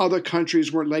other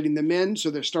countries weren't letting them in. So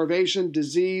there's starvation,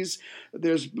 disease.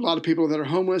 There's a lot of people that are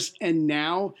homeless. And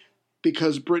now,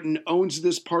 because Britain owns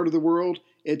this part of the world,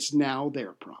 it's now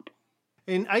their problem.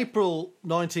 In April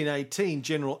 1918,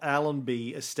 General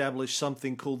Allenby established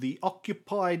something called the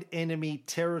Occupied Enemy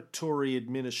Territory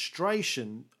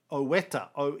Administration, OETA,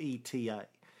 O-E-T-A.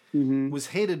 Mm-hmm. Was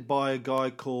headed by a guy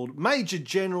called Major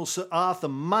General Sir Arthur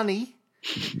Money.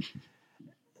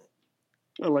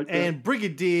 I like that. And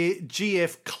Brigadier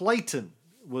G.F. Clayton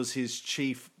was his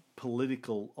chief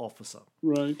political officer.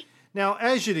 Right. Now,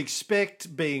 as you'd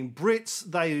expect, being Brits,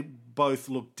 they both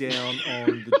looked down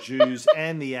on the Jews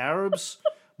and the Arabs.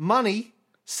 Money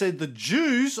said the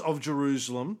Jews of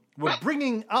Jerusalem were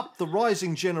bringing up the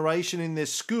rising generation in their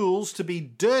schools to be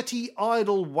dirty,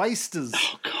 idle wasters.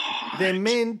 Oh, God. Their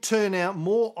men turn out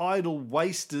more idle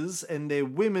wasters and their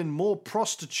women more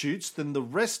prostitutes than the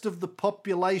rest of the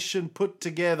population put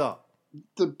together.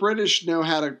 The British know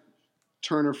how to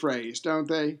turn a phrase, don't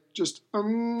they? Just, they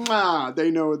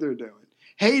know what they're doing.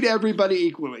 Hate everybody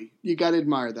equally. You got to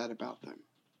admire that about them.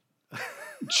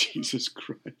 Jesus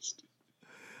Christ.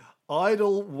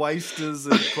 Idle wasters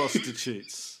and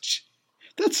prostitutes.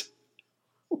 That's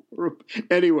horrible.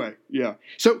 Anyway, yeah.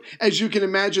 So as you can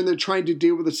imagine, they're trying to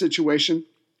deal with the situation.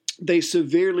 They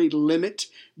severely limit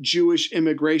Jewish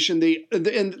immigration.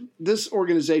 And this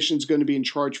organization is going to be in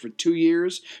charge for 2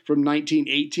 years, from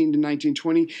 1918 to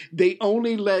 1920. They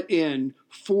only let in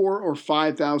 4,000 or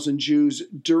 5,000 Jews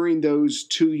during those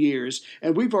 2 years.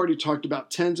 And we've already talked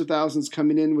about tens of thousands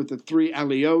coming in with the 3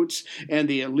 aliots and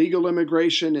the illegal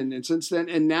immigration. And since then,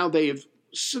 and now they have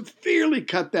severely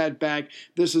cut that back.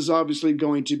 This is obviously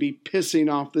going to be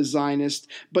pissing off the Zionists,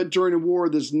 but during a war,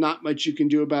 there's not much you can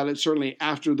do about it, certainly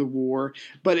after the war.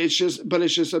 But it's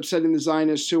just upsetting the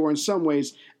Zionists, who are in some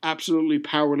ways absolutely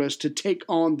powerless to take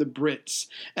on the Brits,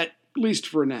 at least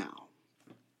for now.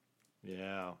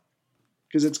 Yeah.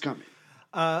 Because it's coming.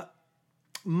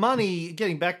 Money,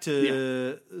 getting back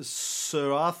to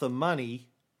Sir Arthur Money,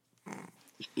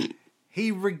 he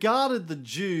regarded the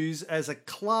Jews as a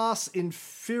class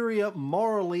inferior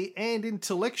morally and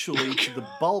intellectually to the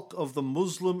bulk of the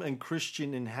Muslim and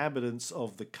Christian inhabitants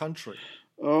of the country.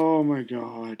 Oh, my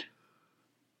God.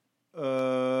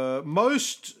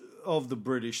 Most of the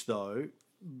British, though,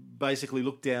 basically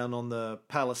looked down on the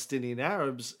Palestinian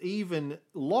Arabs. Even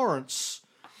Lawrence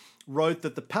wrote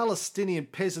that the Palestinian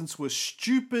peasants were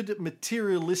stupid,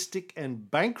 materialistic, and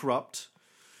bankrupt.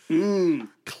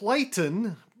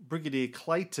 Brigadier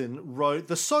Clayton wrote,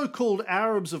 the so-called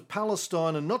Arabs of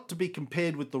Palestine are not to be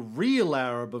compared with the real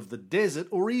Arab of the desert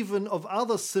or even of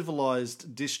other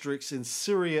civilized districts in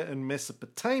Syria and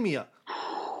Mesopotamia.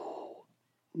 Oh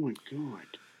my God.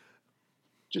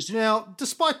 Now,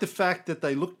 despite the fact that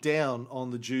they looked down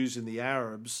on the Jews and the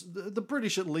Arabs, the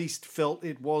British at least felt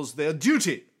it was their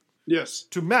duty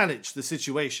to manage the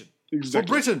situation.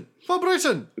 Exactly. For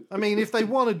Britain. I mean, if they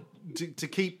wanted to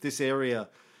keep this area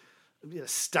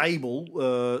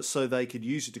stable so they could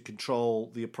use it to control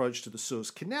the approach to the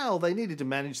Suez Canal, they needed to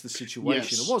manage the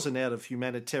situation. It wasn't out of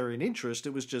humanitarian interest.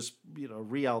 It was just,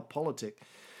 realpolitik.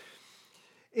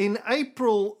 In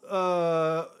April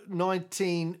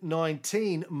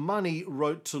 1919, Money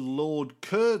wrote to Lord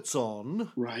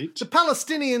Curzon, Right. The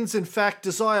Palestinians, in fact,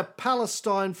 desire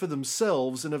Palestine for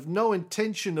themselves and have no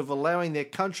intention of allowing their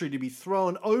country to be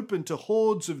thrown open to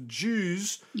hordes of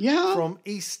Jews from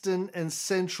Eastern and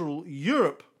Central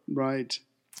Europe. Right.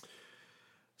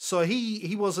 So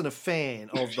he wasn't a fan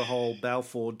of the whole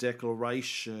Balfour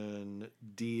Declaration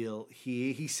deal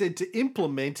here. He said to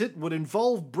implement it would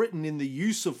involve Britain in the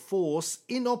use of force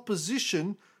in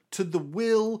opposition to the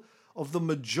will of the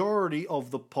majority of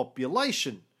the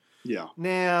population. Yeah.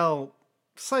 Now,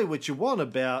 say what you want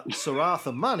about Sir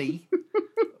Arthur Money,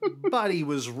 but he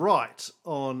was right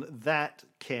on that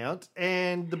count.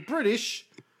 And the British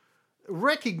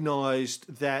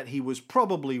recognised that he was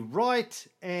probably right,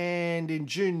 and in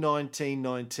June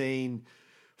 1919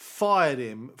 fired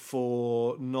him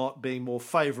for not being more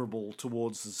favourable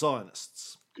towards the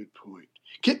Zionists. Good point.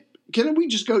 Can we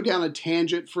just go down a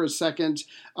tangent for a second?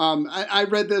 I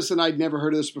read this and I'd never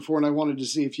heard of this before, and I wanted to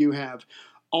see if you have.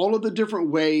 All of the different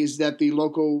ways that the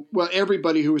local,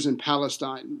 everybody who was in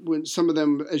Palestine, when some of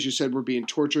them, as you said, were being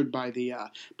tortured by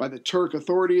the Turk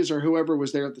authorities or whoever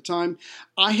was there at the time.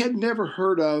 I had never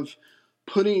heard of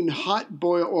putting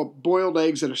boiled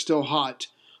eggs that are still hot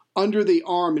under the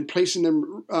arm and placing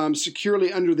them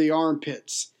securely under the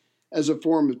armpits as a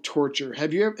form of torture.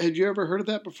 Had you ever heard of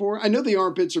that before? I know the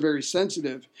armpits are very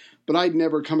sensitive, but I'd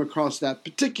never come across that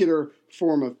particular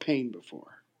form of pain before.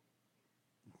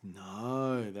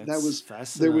 No, that was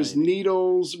fascinating. There was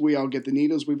needles. We all get the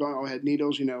needles. We've all had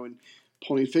needles, and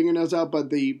pulling fingernails out.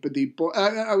 But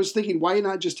I was thinking, why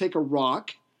not just take a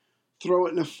rock, throw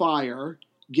it in a fire,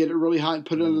 get it really hot, and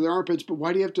put it under the armpits? But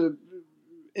why do you have to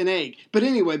an egg? But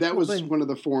anyway, that was one of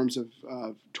the forms of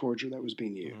torture that was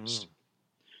being used.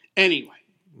 Anyway,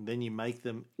 then you make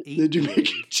them eat. Did you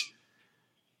make it?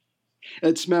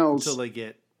 It smells until they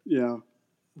get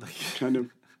kind of.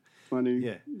 Funny.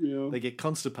 Yeah. They get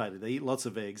constipated. They eat lots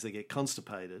of eggs. They get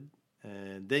constipated.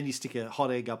 And then you stick a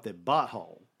hot egg up their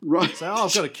butthole. Right. So,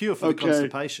 I've got a cure for the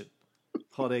constipation.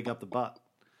 Hot egg up the butt.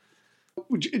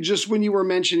 Just when you were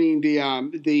mentioning the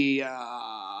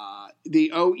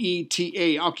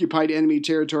OETA, Occupied Enemy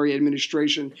Territory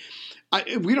Administration,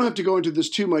 we don't have to go into this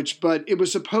too much, but it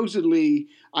was supposedly,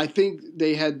 I think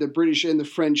they had the British and the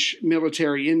French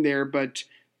military in there, but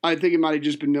I think it might have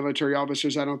just been military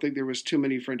officers. I don't think there was too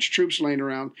many French troops laying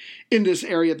around in this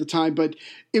area at the time. But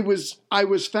I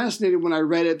was fascinated when I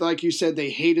read it. Like you said,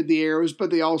 they hated the Arabs, but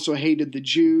they also hated the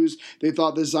Jews. They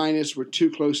thought the Zionists were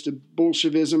too close to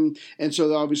Bolshevism. And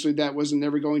so obviously that wasn't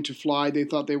never going to fly. They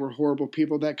thought they were horrible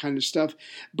people, that kind of stuff.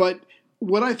 But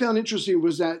what I found interesting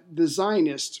was that the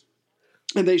Zionists,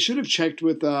 and they should have checked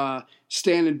with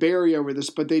Stan and Barry over this,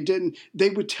 but they didn't. They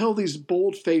would tell these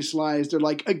bold-faced lies. They're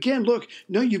like, again, look,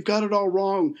 no, you've got it all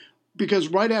wrong. Because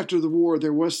right after the war,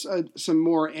 there was some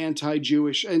more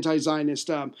anti-Jewish, anti-Zionist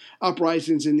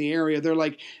uprisings in the area. They're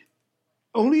like,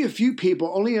 only a few people,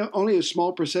 only a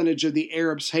small percentage of the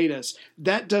Arabs hate us.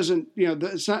 That doesn't,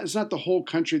 it's not the whole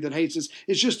country that hates us.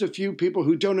 It's just a few people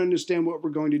who don't understand what we're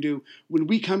going to do. When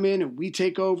we come in and we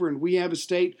take over and we have a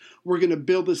state, we're going to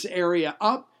build this area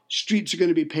up. Streets are going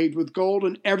to be paved with gold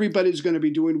and everybody's going to be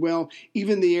doing well.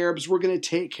 Even the Arabs, we're going to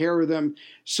take care of them.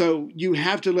 So you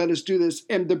have to let us do this.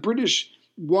 And the British,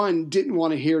 one, didn't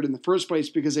want to hear it in the first place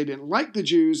because they didn't like the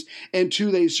Jews, and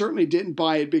two, they certainly didn't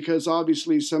buy it because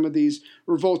obviously some of these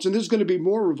revolts, and there's going to be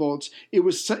more revolts, it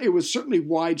was certainly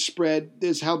widespread.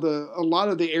 Is how a lot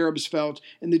of the Arabs felt,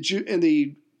 and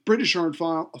the British aren't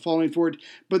falling for it,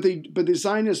 but the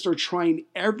Zionists are trying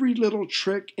every little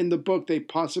trick in the book they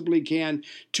possibly can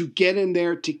to get in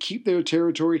there, to keep their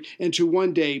territory, and to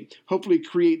one day hopefully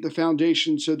create the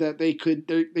foundation so that they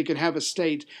could have a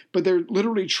state. But they're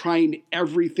literally trying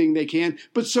everything they can.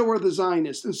 But so are the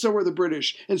Zionists, and so are the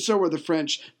British, and so are the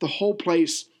French. The whole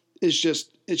place is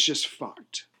just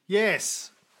fucked.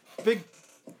 Yes, big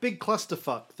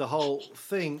clusterfuck, the whole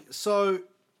thing. So.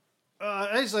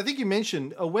 As I think you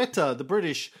mentioned, Oweta, the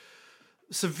British,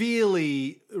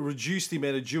 severely reduced the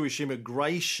amount of Jewish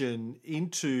immigration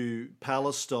into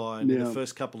Palestine in the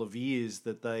first couple of years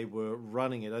that they were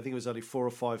running it. I think it was only 4,000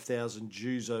 or 5,000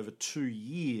 Jews over 2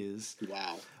 years.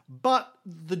 Wow. But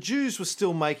the Jews were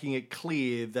still making it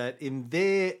clear that in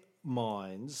their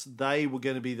minds, they were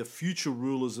going to be the future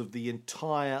rulers of the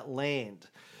entire land.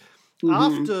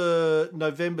 After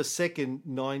November 2nd,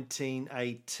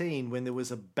 1918, when there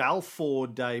was a Balfour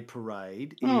Day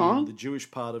parade in the Jewish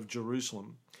part of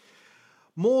Jerusalem,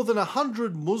 more than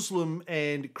 100 Muslim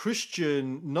and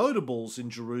Christian notables in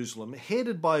Jerusalem,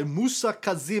 headed by Musa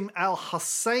Kazim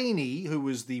al-Husseini, who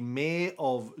was the mayor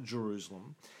of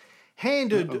Jerusalem,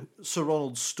 handed Sir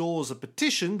Ronald Storrs a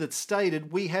petition that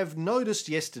stated, "We have noticed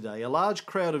yesterday a large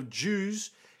crowd of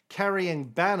Jews carrying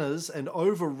banners and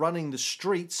overrunning the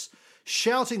streets,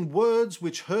 shouting words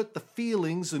which hurt the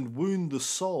feelings and wound the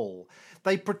soul.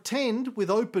 They pretend with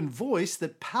open voice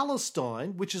that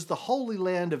Palestine, which is the holy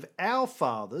land of our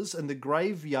fathers and the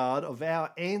graveyard of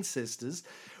our ancestors,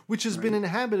 which has been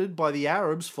inhabited by the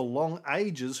Arabs for long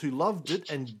ages who loved it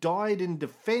and died in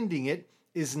defending it,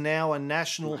 is now a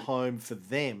national home for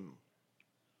them."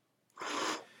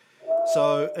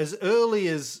 So as early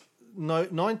as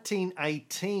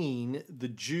 1918, the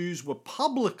Jews were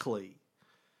publicly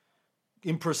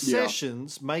in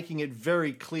processions making it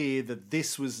very clear that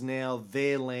this was now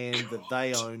their land, that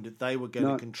they owned it, they were going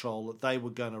to control it, they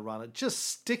were going to run it, just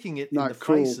sticking it in the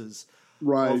faces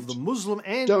of the Muslim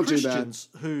and Christians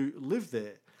who lived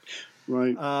there.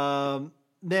 Right.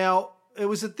 Now, it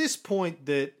was at this point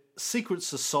that secret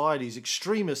societies,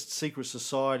 extremist secret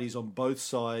societies on both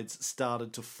sides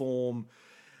started to form,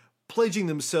 pledging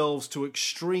themselves to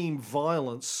extreme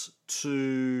violence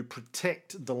to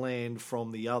protect the land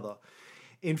from the other.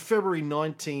 In February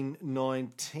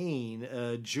 1919,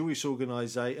 a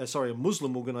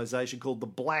Muslim organization called the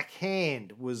Black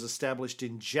Hand was established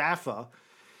in Jaffa.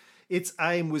 Its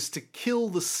aim was to kill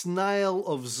the snail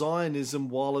of Zionism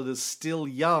while it is still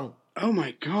young. Oh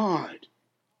my God.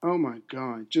 Oh my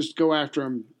God. Just go after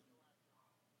him.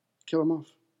 Kill him off.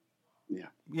 Yeah.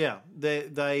 Yeah.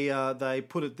 They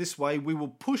put it this way: we will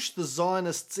push the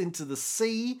Zionists into the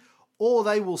sea, or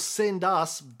they will send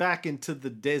us back into the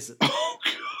desert. Oh,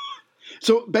 God.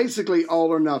 So basically all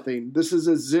or nothing. This is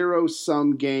a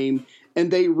zero-sum game,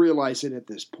 and they realize it at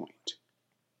this point.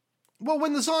 Well,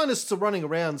 when the Zionists are running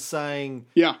around saying,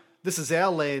 this is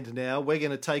our land now, we're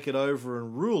going to take it over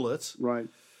and rule it. Right.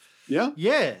 Yeah.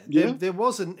 Yeah. There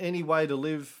wasn't any way to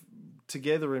live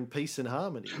together in peace and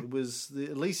harmony. It was,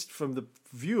 at least from the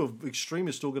view of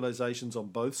extremist organizations on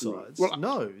both sides. Well,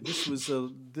 no, this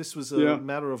was a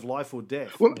matter of life or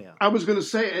death. Well, I was going to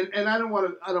say, and I don't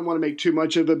want to make too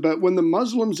much of it, but when the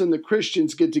Muslims and the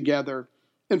Christians get together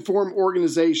and form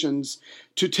organizations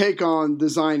to take on the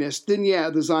Zionists, then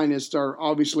the Zionists are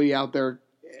obviously out there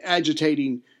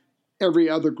agitating every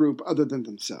other group other than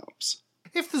themselves.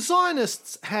 If the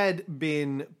Zionists had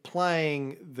been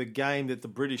playing the game that the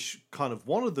British kind of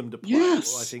wanted them to play, I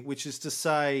think, which is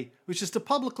to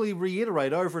publicly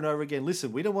reiterate over and over again,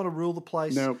 listen, we don't want to rule the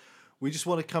place. No. We just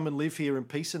want to come and live here in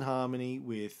peace and harmony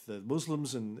with the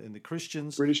Muslims and the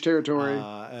Christians. British territory.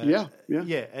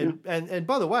 And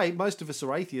by the way, most of us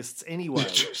are atheists anyway.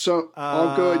 So,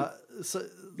 all good.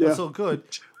 That's all good.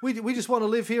 We just want to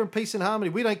live here in peace and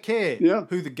harmony. We don't care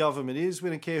who the government is.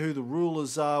 We don't care who the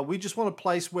rulers are. We just want a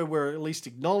place where we're at least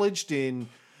acknowledged in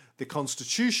the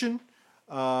Constitution,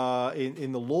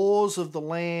 in the laws of the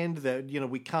land, that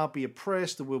we can't be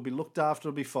oppressed, that we'll be looked after,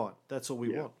 it'll be fine. That's all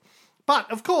we want.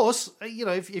 But of course,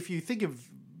 if you think of,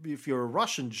 if you're a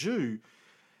Russian Jew,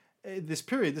 this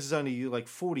period, this is only like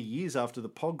 40 years after the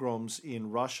pogroms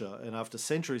in Russia and after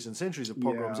centuries and centuries of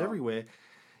pogroms everywhere.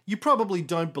 You probably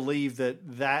don't believe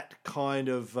that kind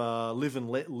of live and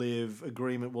let live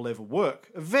agreement will ever work.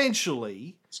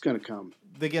 Eventually, it's going to come.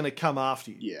 They're going to come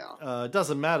after you. Yeah. It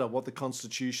doesn't matter what the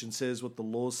Constitution says, what the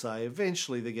laws say.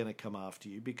 Eventually, they're going to come after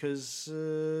you because,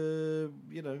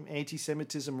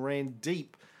 anti-Semitism ran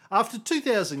deep. After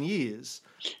 2,000 years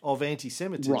of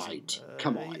anti-Semitism, right?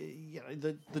 Come on,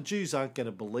 the Jews aren't going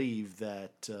to believe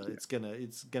that it's going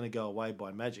to go away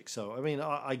by magic. So, I mean,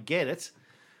 I get it.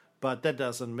 But that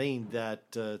doesn't mean that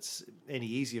it's any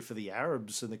easier for the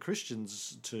Arabs and the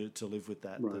Christians to live with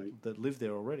that, that live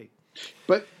there already.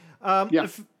 But, I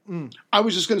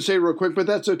was just going to say real quick, but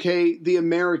that's okay. The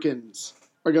Americans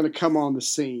are going to come on the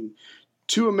scene.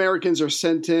 2 Americans are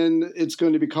sent in. It's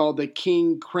going to be called the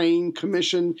King Crane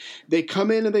Commission. They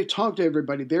come in and they talk to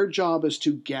everybody. Their job is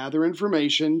to gather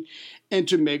information and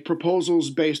to make proposals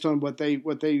based on what they've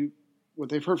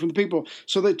heard from the people.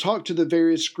 So they talk to the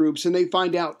various groups and they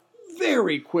find out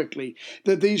very quickly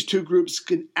that these 2 groups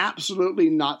can absolutely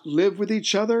not live with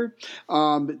each other.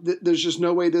 There's just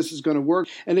no way this is going to work.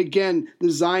 And again,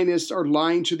 the Zionists are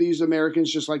lying to these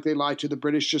Americans just like they lie to the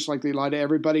British, just like they lie to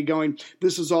everybody, going,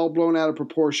 this is all blown out of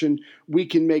proportion. We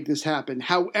can make this happen.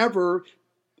 However,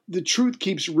 the truth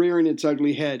keeps rearing its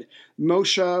ugly head.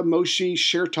 Moshe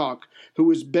Chertok, who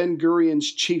was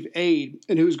Ben-Gurion's chief aide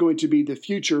and who's going to be the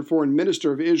future foreign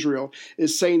minister of Israel,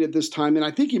 is saying at this time, and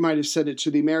I think he might have said it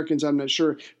to the Americans, I'm not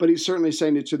sure, but he's certainly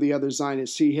saying it to the other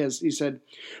Zionists. He said,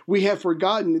 we have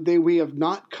forgotten that we have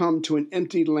not come to an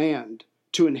empty land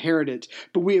to inherit it,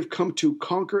 but we have come to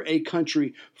conquer a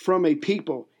country from a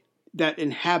people. that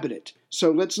inhabit it.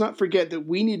 So let's not forget that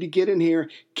we need to get in here,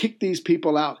 kick these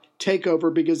people out, take over,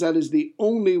 because that is the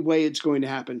only way it's going to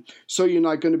happen. So you're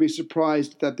not going to be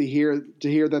surprised that to hear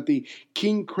that the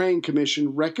King Crane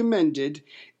Commission recommended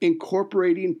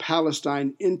incorporating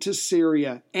Palestine into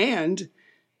Syria and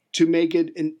to make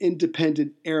it an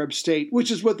independent Arab state,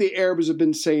 which is what the Arabs have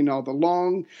been saying all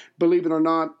along. Believe it or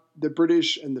not, the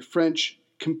British and the French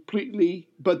completely,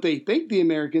 but they thank the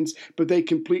Americans, but they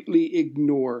completely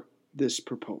ignore this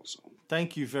proposal.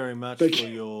 Thank you very much for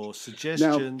your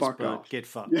suggestions, now, but off. get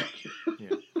fucked. Yeah.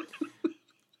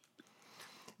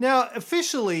 Now,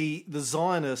 officially, the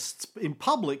Zionists in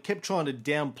public kept trying to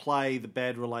downplay the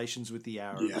bad relations with the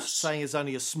Arabs, saying it's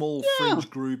only a small fringe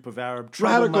group of Arab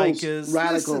troublemakers.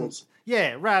 Radicals.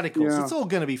 Listen, radicals. Yeah. It's all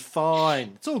going to be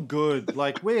fine. It's all good.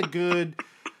 Like, we're good.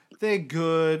 They're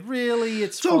good. Really,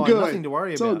 it's fine. Good. Nothing to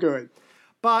worry about. It's all good.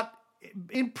 But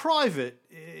in private,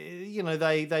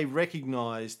 they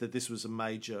recognised that this was a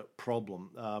major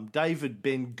problem. David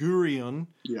Ben-Gurion,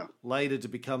 later to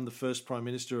become the first Prime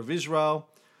Minister of Israel,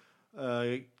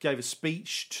 gave a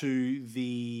speech to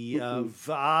the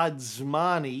Va'ad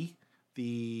Zmani,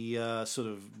 the sort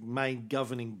of main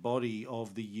governing body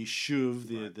of the Yishuv,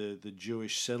 the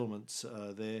Jewish settlements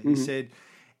there. He said,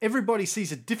 "Everybody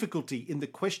sees a difficulty in the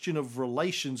question of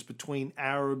relations between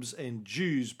Arabs and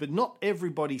Jews, but not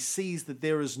everybody sees that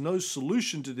there is no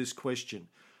solution to this question.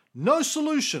 No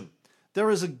solution. There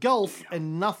is a gulf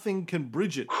and nothing can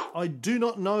bridge it. I do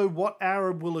not know what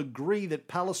Arab will agree that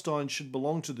Palestine should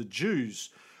belong to the Jews.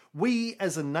 We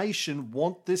as a nation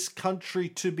want this country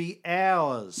to be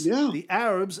ours. Yeah. The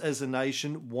Arabs as a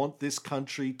nation want this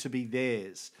country to be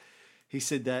theirs." He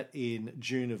said that in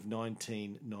June of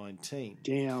 1919.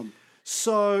 Damn.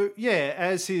 So,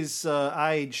 as his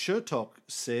aide Shertok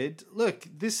said, look,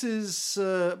 this is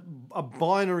a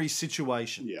binary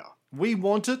situation. Yeah. We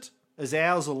want it as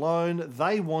ours alone.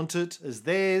 They want it as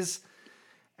theirs.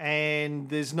 And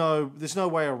there's no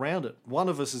way around it. One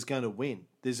of us is going to win.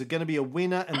 There's going to be a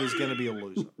winner and there's going to be a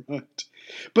loser. Right.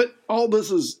 But all this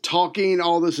is talking,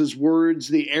 all this is words.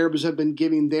 The Arabs have been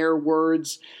giving their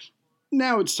words.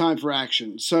 Now it's time for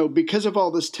action. So because of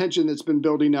all this tension that's been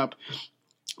building up,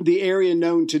 the area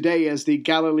known today as the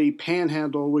Galilee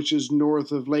Panhandle, which is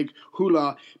north of Lake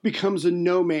Hula, becomes a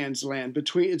no man's land.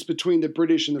 It's between the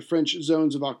British and the French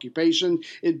zones of occupation.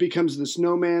 It becomes this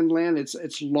no man's land.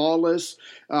 It's lawless.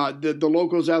 The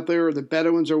locals out there, or the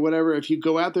Bedouins or whatever, if you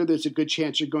go out there, there's a good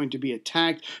chance you're going to be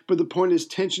attacked. But the point is,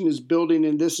 tension is building,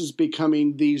 and this is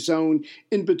becoming the zone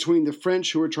in between the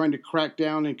French, who are trying to crack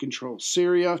down and control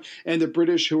Syria, and the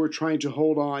British, who are trying to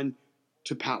hold on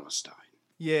to Palestine.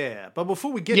 Yeah, but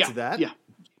before we get to that,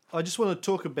 I just want to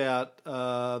talk about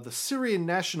the Syrian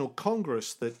National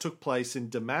Congress that took place in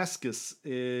Damascus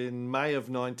in May of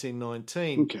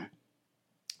 1919,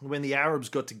 when the Arabs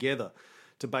got together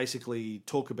to basically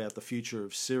talk about the future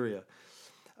of Syria.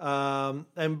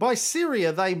 And by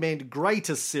Syria, they meant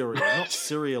Greater Syria, not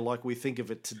Syria like we think of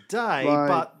it today,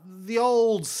 but the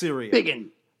old Syria.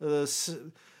 Biggin.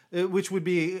 Which would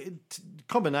be a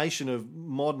combination of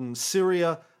modern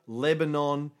Syria,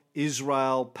 Lebanon,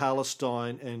 Israel,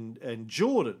 Palestine, and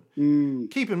Jordan.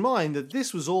 Keep in mind that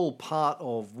this was all part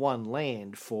of one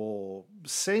land for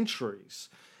centuries,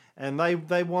 and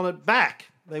they want it back.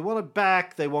 They want it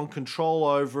back. They want control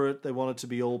over it. They want it to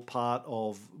be all part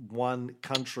of one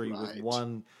country with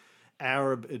one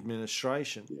Arab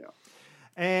administration. Yeah.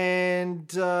 And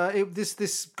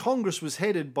this Congress was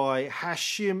headed by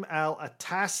Hashim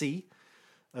al-Attasi,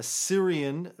 a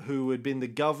Syrian who had been the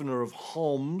governor of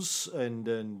Homs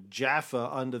and Jaffa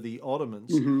under the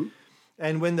Ottomans.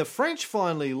 And when the French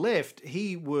finally left,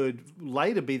 he would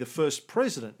later be the first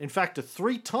president. In fact, a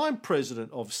 3-time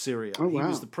president of Syria. Oh, wow. He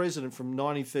was the president from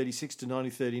 1936 to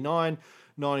 1939,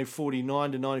 1949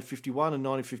 to 1951, and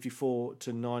 1954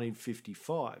 to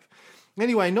 1955.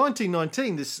 Anyway, in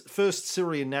 1919, this first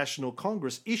Syrian National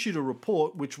Congress issued a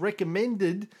report which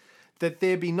recommended that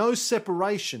there be no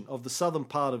separation of the southern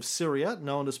part of Syria,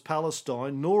 known as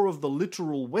Palestine, nor of the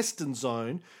literal western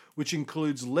zone, which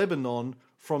includes Lebanon,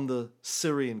 from the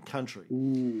Syrian country.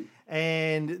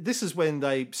 And this is when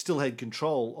they still had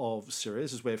control of Syria.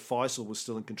 This is where Faisal was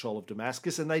still in control of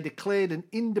Damascus, and they declared an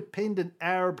independent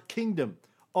Arab kingdom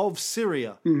of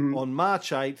Syria on March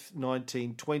 8th,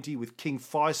 1920, with King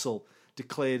Faisal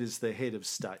declared as the head of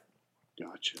state.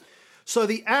 Gotcha. So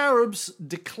the Arabs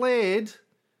declared,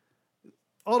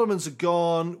 Ottomans are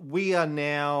gone, we are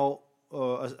now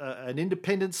an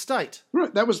independent state.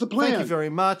 Right, that was the plan. Thank you very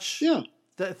much. Yeah.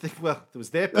 Well, it was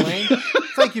their plan.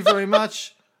 Thank you very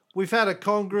much. We've had a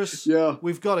Congress. Yeah.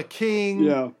 We've got a king.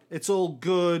 Yeah. It's all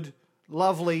good.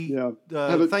 Lovely. Yeah.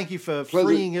 Thank you for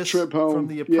freeing us trip home. from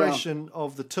the oppression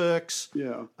of the Turks.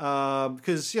 Yeah.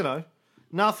 Because,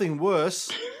 nothing worse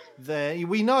than...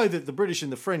 We know that the British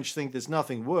and the French think there's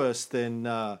nothing worse than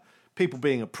people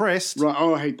being oppressed. Right.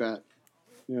 Oh, I hate that.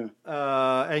 Yeah.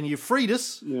 And you freed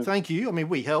us. Yeah. Thank you. I mean,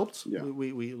 we helped. Yeah.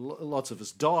 We lots of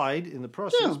us died in the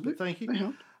process, but thank you. They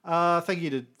helped. Thank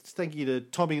you to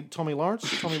Tommy Lowe,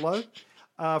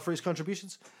 for his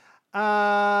contributions.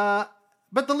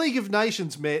 But the League of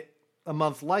Nations met a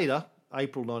month later,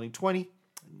 April 1920,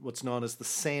 what's known as the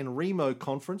San Remo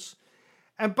Conference,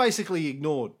 and basically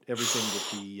ignored everything that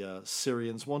the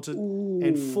Syrians wanted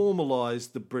and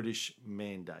formalised the British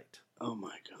mandate. Oh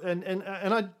my God!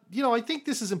 And I think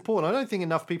this is important. I don't think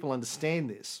enough people understand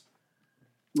this.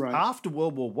 Right. After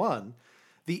World War I,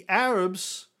 the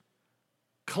Arabs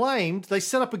claimed they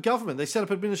set up a government. They set up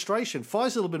administration.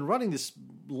 Faisal had been running this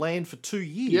land for 2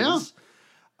 years.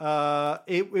 Yeah.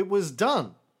 It was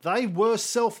done. They were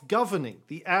self-governing.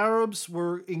 The Arabs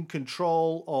were in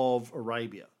control of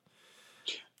Arabia.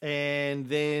 And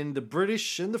then the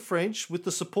British and the French, with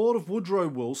the support of Woodrow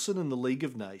Wilson and the League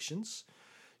of Nations,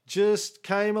 just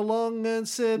came along and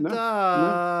said,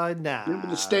 nah, with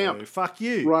the stamp. Fuck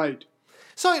you. Right.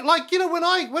 So, when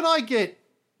I get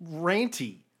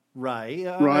ranty, Ray,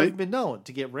 I've been known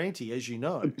to get ranty, as you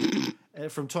know,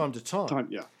 from time to time.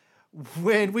 Yeah.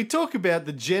 When we talk about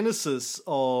the genesis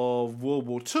of World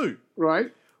War II,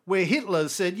 right, where Hitler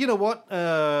said, you know what,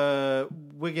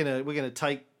 we're gonna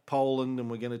take Poland and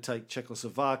we're gonna take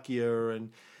Czechoslovakia,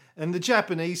 and the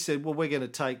Japanese said, well, we're gonna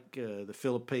take the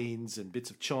Philippines and bits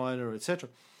of China, etc.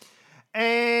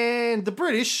 And the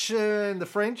British and the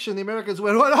French and the Americans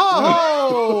went,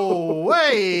 ho,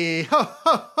 hey,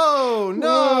 ho, no.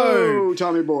 Whoa,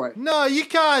 Tommy boy. No, you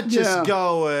can't just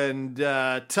go and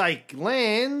take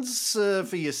lands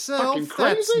for yourself. Fucking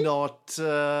crazy. That's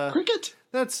not... cricket.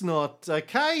 That's not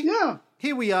okay. Yeah.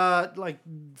 Here we are,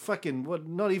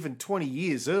 not even 20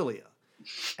 years earlier.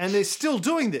 And they're still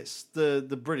doing this,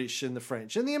 the British and the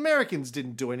French. And the Americans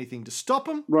didn't do anything to stop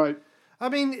them. Right. I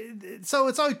mean, so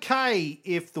it's okay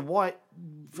if the white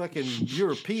fucking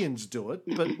Europeans do it,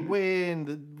 but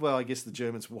I guess the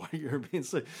Germans were white Europeans.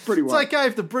 So pretty white. It's okay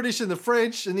if the British and the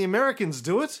French and the Americans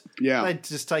do it. Yeah. They'd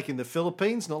just taken the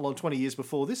Philippines not long, 20 years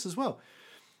before this as well.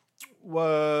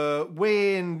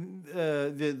 When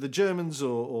the Germans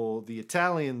or the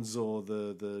Italians or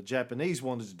the Japanese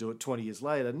wanted to do it 20 years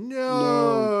later,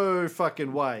 no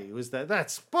fucking way was that.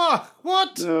 That's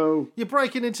what? No. You're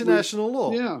breaking international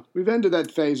law. Yeah, we've ended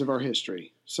that phase of our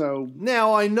history. So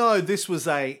now I know this was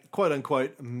a quote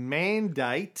unquote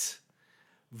mandate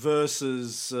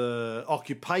versus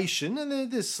occupation,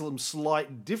 and there's some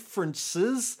slight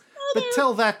differences. But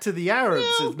tell that to the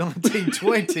Arabs of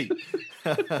 1920.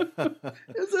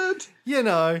 Is it?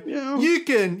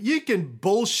 You can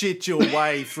bullshit your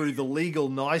way through the legal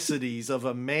niceties of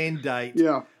a mandate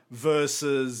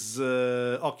versus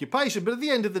occupation. But at the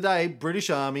end of the day, British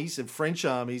armies and French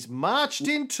armies marched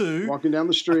into walking down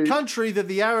the street, a country that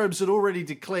the Arabs had already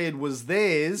declared was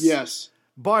theirs. Yes.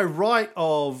 By right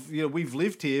of, we've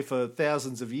lived here for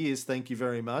thousands of years, thank you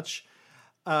very much.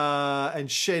 And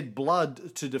shed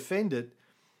blood to defend it.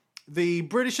 The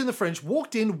British and the French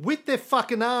walked in with their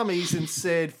fucking armies and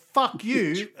said, fuck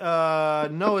you,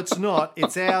 no it's not,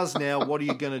 it's ours now, what are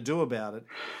you going to do about it?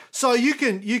 So you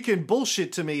can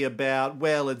bullshit to me about,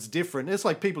 well, it's different. It's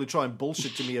like people who try and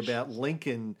bullshit to me about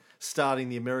Lincoln starting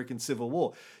the American Civil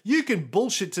War. You can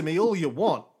bullshit to me all you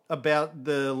want about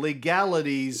the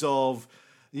legalities of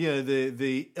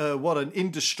what an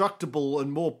indestructible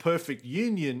and more perfect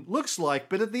union looks like,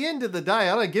 but at the end of the day,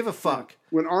 I don't give a fuck.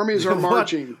 When armies are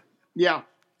marching, I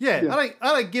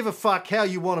don't give a fuck how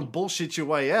you want to bullshit your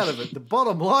way out of it. The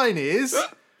bottom line is,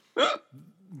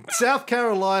 South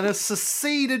Carolina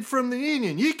seceded from the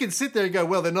Union. You can sit there and go,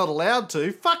 well, they're not allowed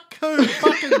to. Fuck who?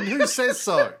 Fucking who says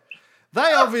so?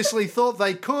 They obviously thought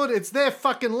they could. It's their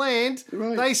fucking land.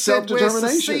 Right. They said we're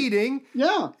seceding.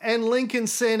 Yeah. And Lincoln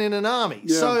sent in an army.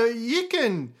 Yeah. So you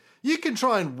can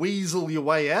try and weasel your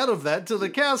way out of that till the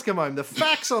cows come home. The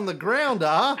facts on the ground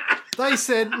are they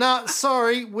said, nah,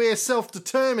 sorry, we're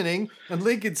self-determining. And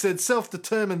Lincoln said,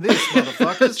 self-determine this,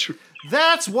 motherfuckers.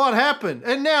 That's what happened.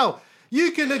 And now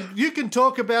you can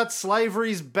talk about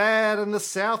slavery's bad and the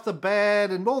South are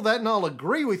bad and all that, and I'll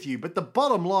agree with you. But the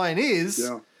bottom line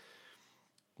is...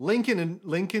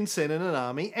 Lincoln sent in an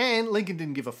army, and Lincoln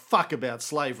didn't give a fuck about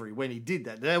slavery when he did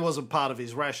that. That wasn't part of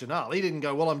his rationale. He didn't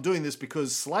go, well, I'm doing this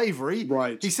because slavery.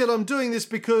 Right. He said, I'm doing this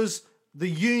because the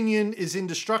Union is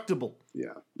indestructible.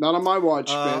 Yeah. Not on my watch,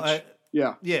 bitch.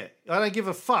 Yeah. Yeah. I don't give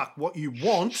a fuck what you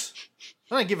want.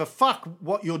 I don't give a fuck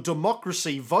what your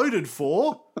democracy voted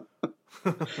for.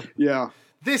 Yeah.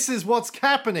 This is what's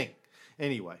happening.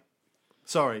 Anyway.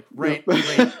 Sorry. Rant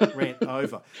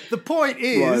over. The point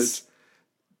is,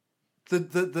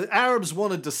 the Arabs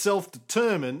wanted to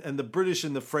self-determine, and the British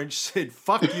and the French said,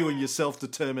 fuck you and your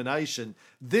self-determination.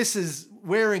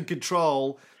 We're in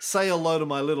control. Say hello to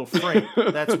my little friend.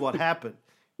 That's what happened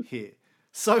here.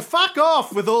 So fuck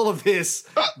off with all of this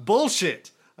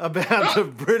bullshit about the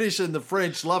British and the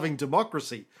French loving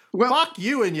democracy. Well, fuck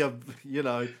you and your,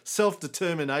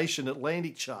 self-determination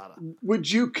Atlantic Charter. Would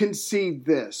you concede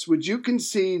this? Would you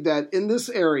concede that in this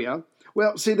area,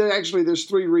 well, see, there's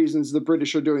three reasons the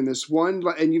British are doing this. One,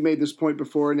 and you made this point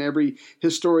before, and every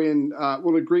historian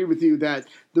will agree with you, that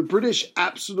the British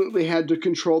absolutely had to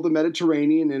control the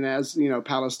Mediterranean, and as,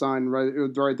 Palestine,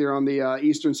 right there on the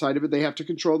eastern side of it, they have to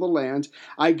control the land.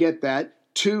 I get that.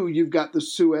 Two, you've got the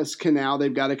Suez Canal.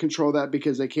 They've got to control that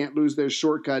because they can't lose their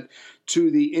shortcut to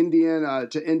the India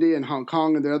and Hong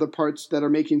Kong and the other parts that are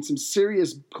making some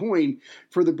serious coin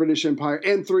for the British Empire.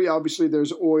 And three, obviously,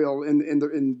 there's oil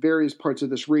in various parts of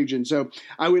this region. So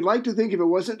I would like to think if it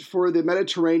wasn't for the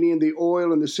Mediterranean, the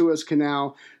oil, and the Suez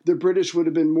Canal, the British would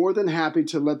have been more than happy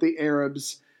to let the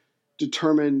Arabs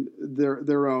determine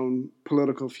their own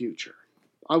political future.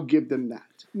 I'll give them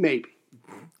that. Maybe.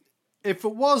 If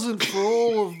it wasn't for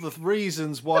all of the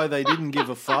reasons why they didn't give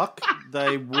a fuck,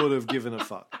 they would have given a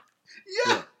fuck.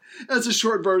 Yeah. That's a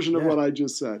short version of what I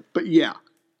just said. But yeah.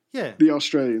 Yeah. The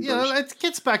Australian version. It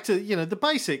gets back to, the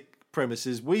basic premise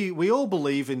is we all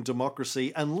believe in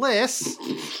democracy and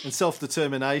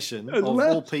self-determination of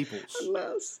all peoples.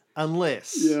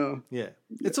 Unless. Yeah. Yeah.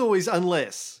 It's always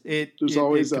unless. It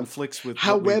conflicts with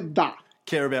however. What we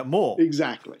care about more.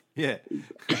 Exactly. Yeah.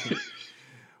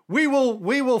 We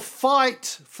will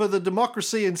fight for the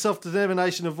democracy and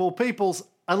self-determination of all peoples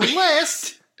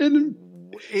unless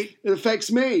it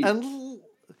affects me. And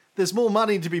there's more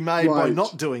money to be made by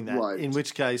not doing that, in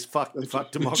which case, fuck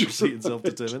democracy and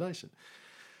self-determination.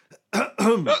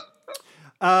 Anyway.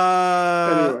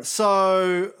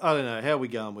 So, I don't know. How are we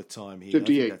going with time here?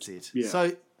 58. I think that's it. Yeah.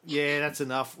 So, that's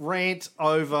enough. Rant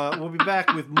over. We'll be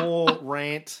back with more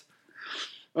rant.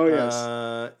 Oh, yes.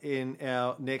 In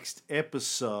our next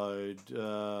episode.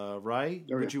 Ray,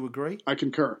 would you agree? I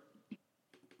concur.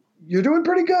 You're doing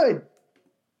pretty good.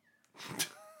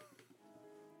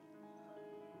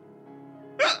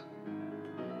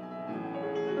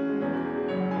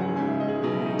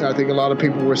 I think a lot of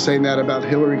people were saying that about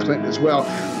Hillary Clinton as well.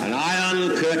 An iron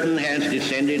curtain has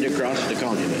descended across the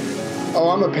continent.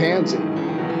 Oh, I'm a pansy.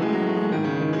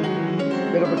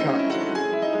 Bit of a cunt.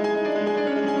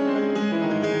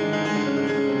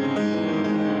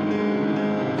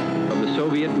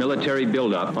 Soviet military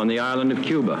buildup on the island of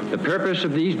Cuba. The purpose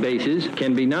of these bases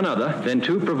can be none other than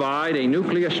to provide a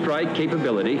nuclear strike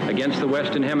capability against the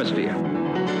Western Hemisphere.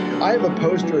 I have a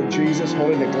poster of Jesus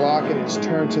holding a Glock and it's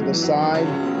turned to the side.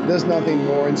 There's nothing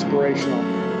more inspirational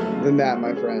than that,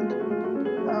 my friend.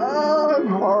 I'm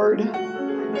hard.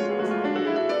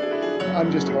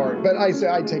 I'm just hard. But I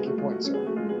take your point, sir.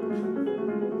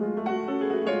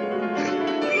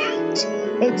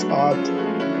 It's hot.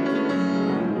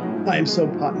 I am so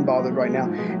hot and bothered right now.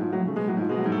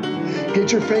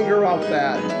 Get your finger off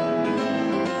that.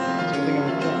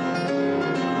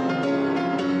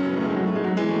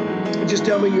 Just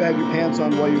tell me you have your pants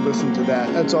on while you listen to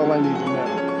that. That's all I need to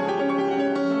know.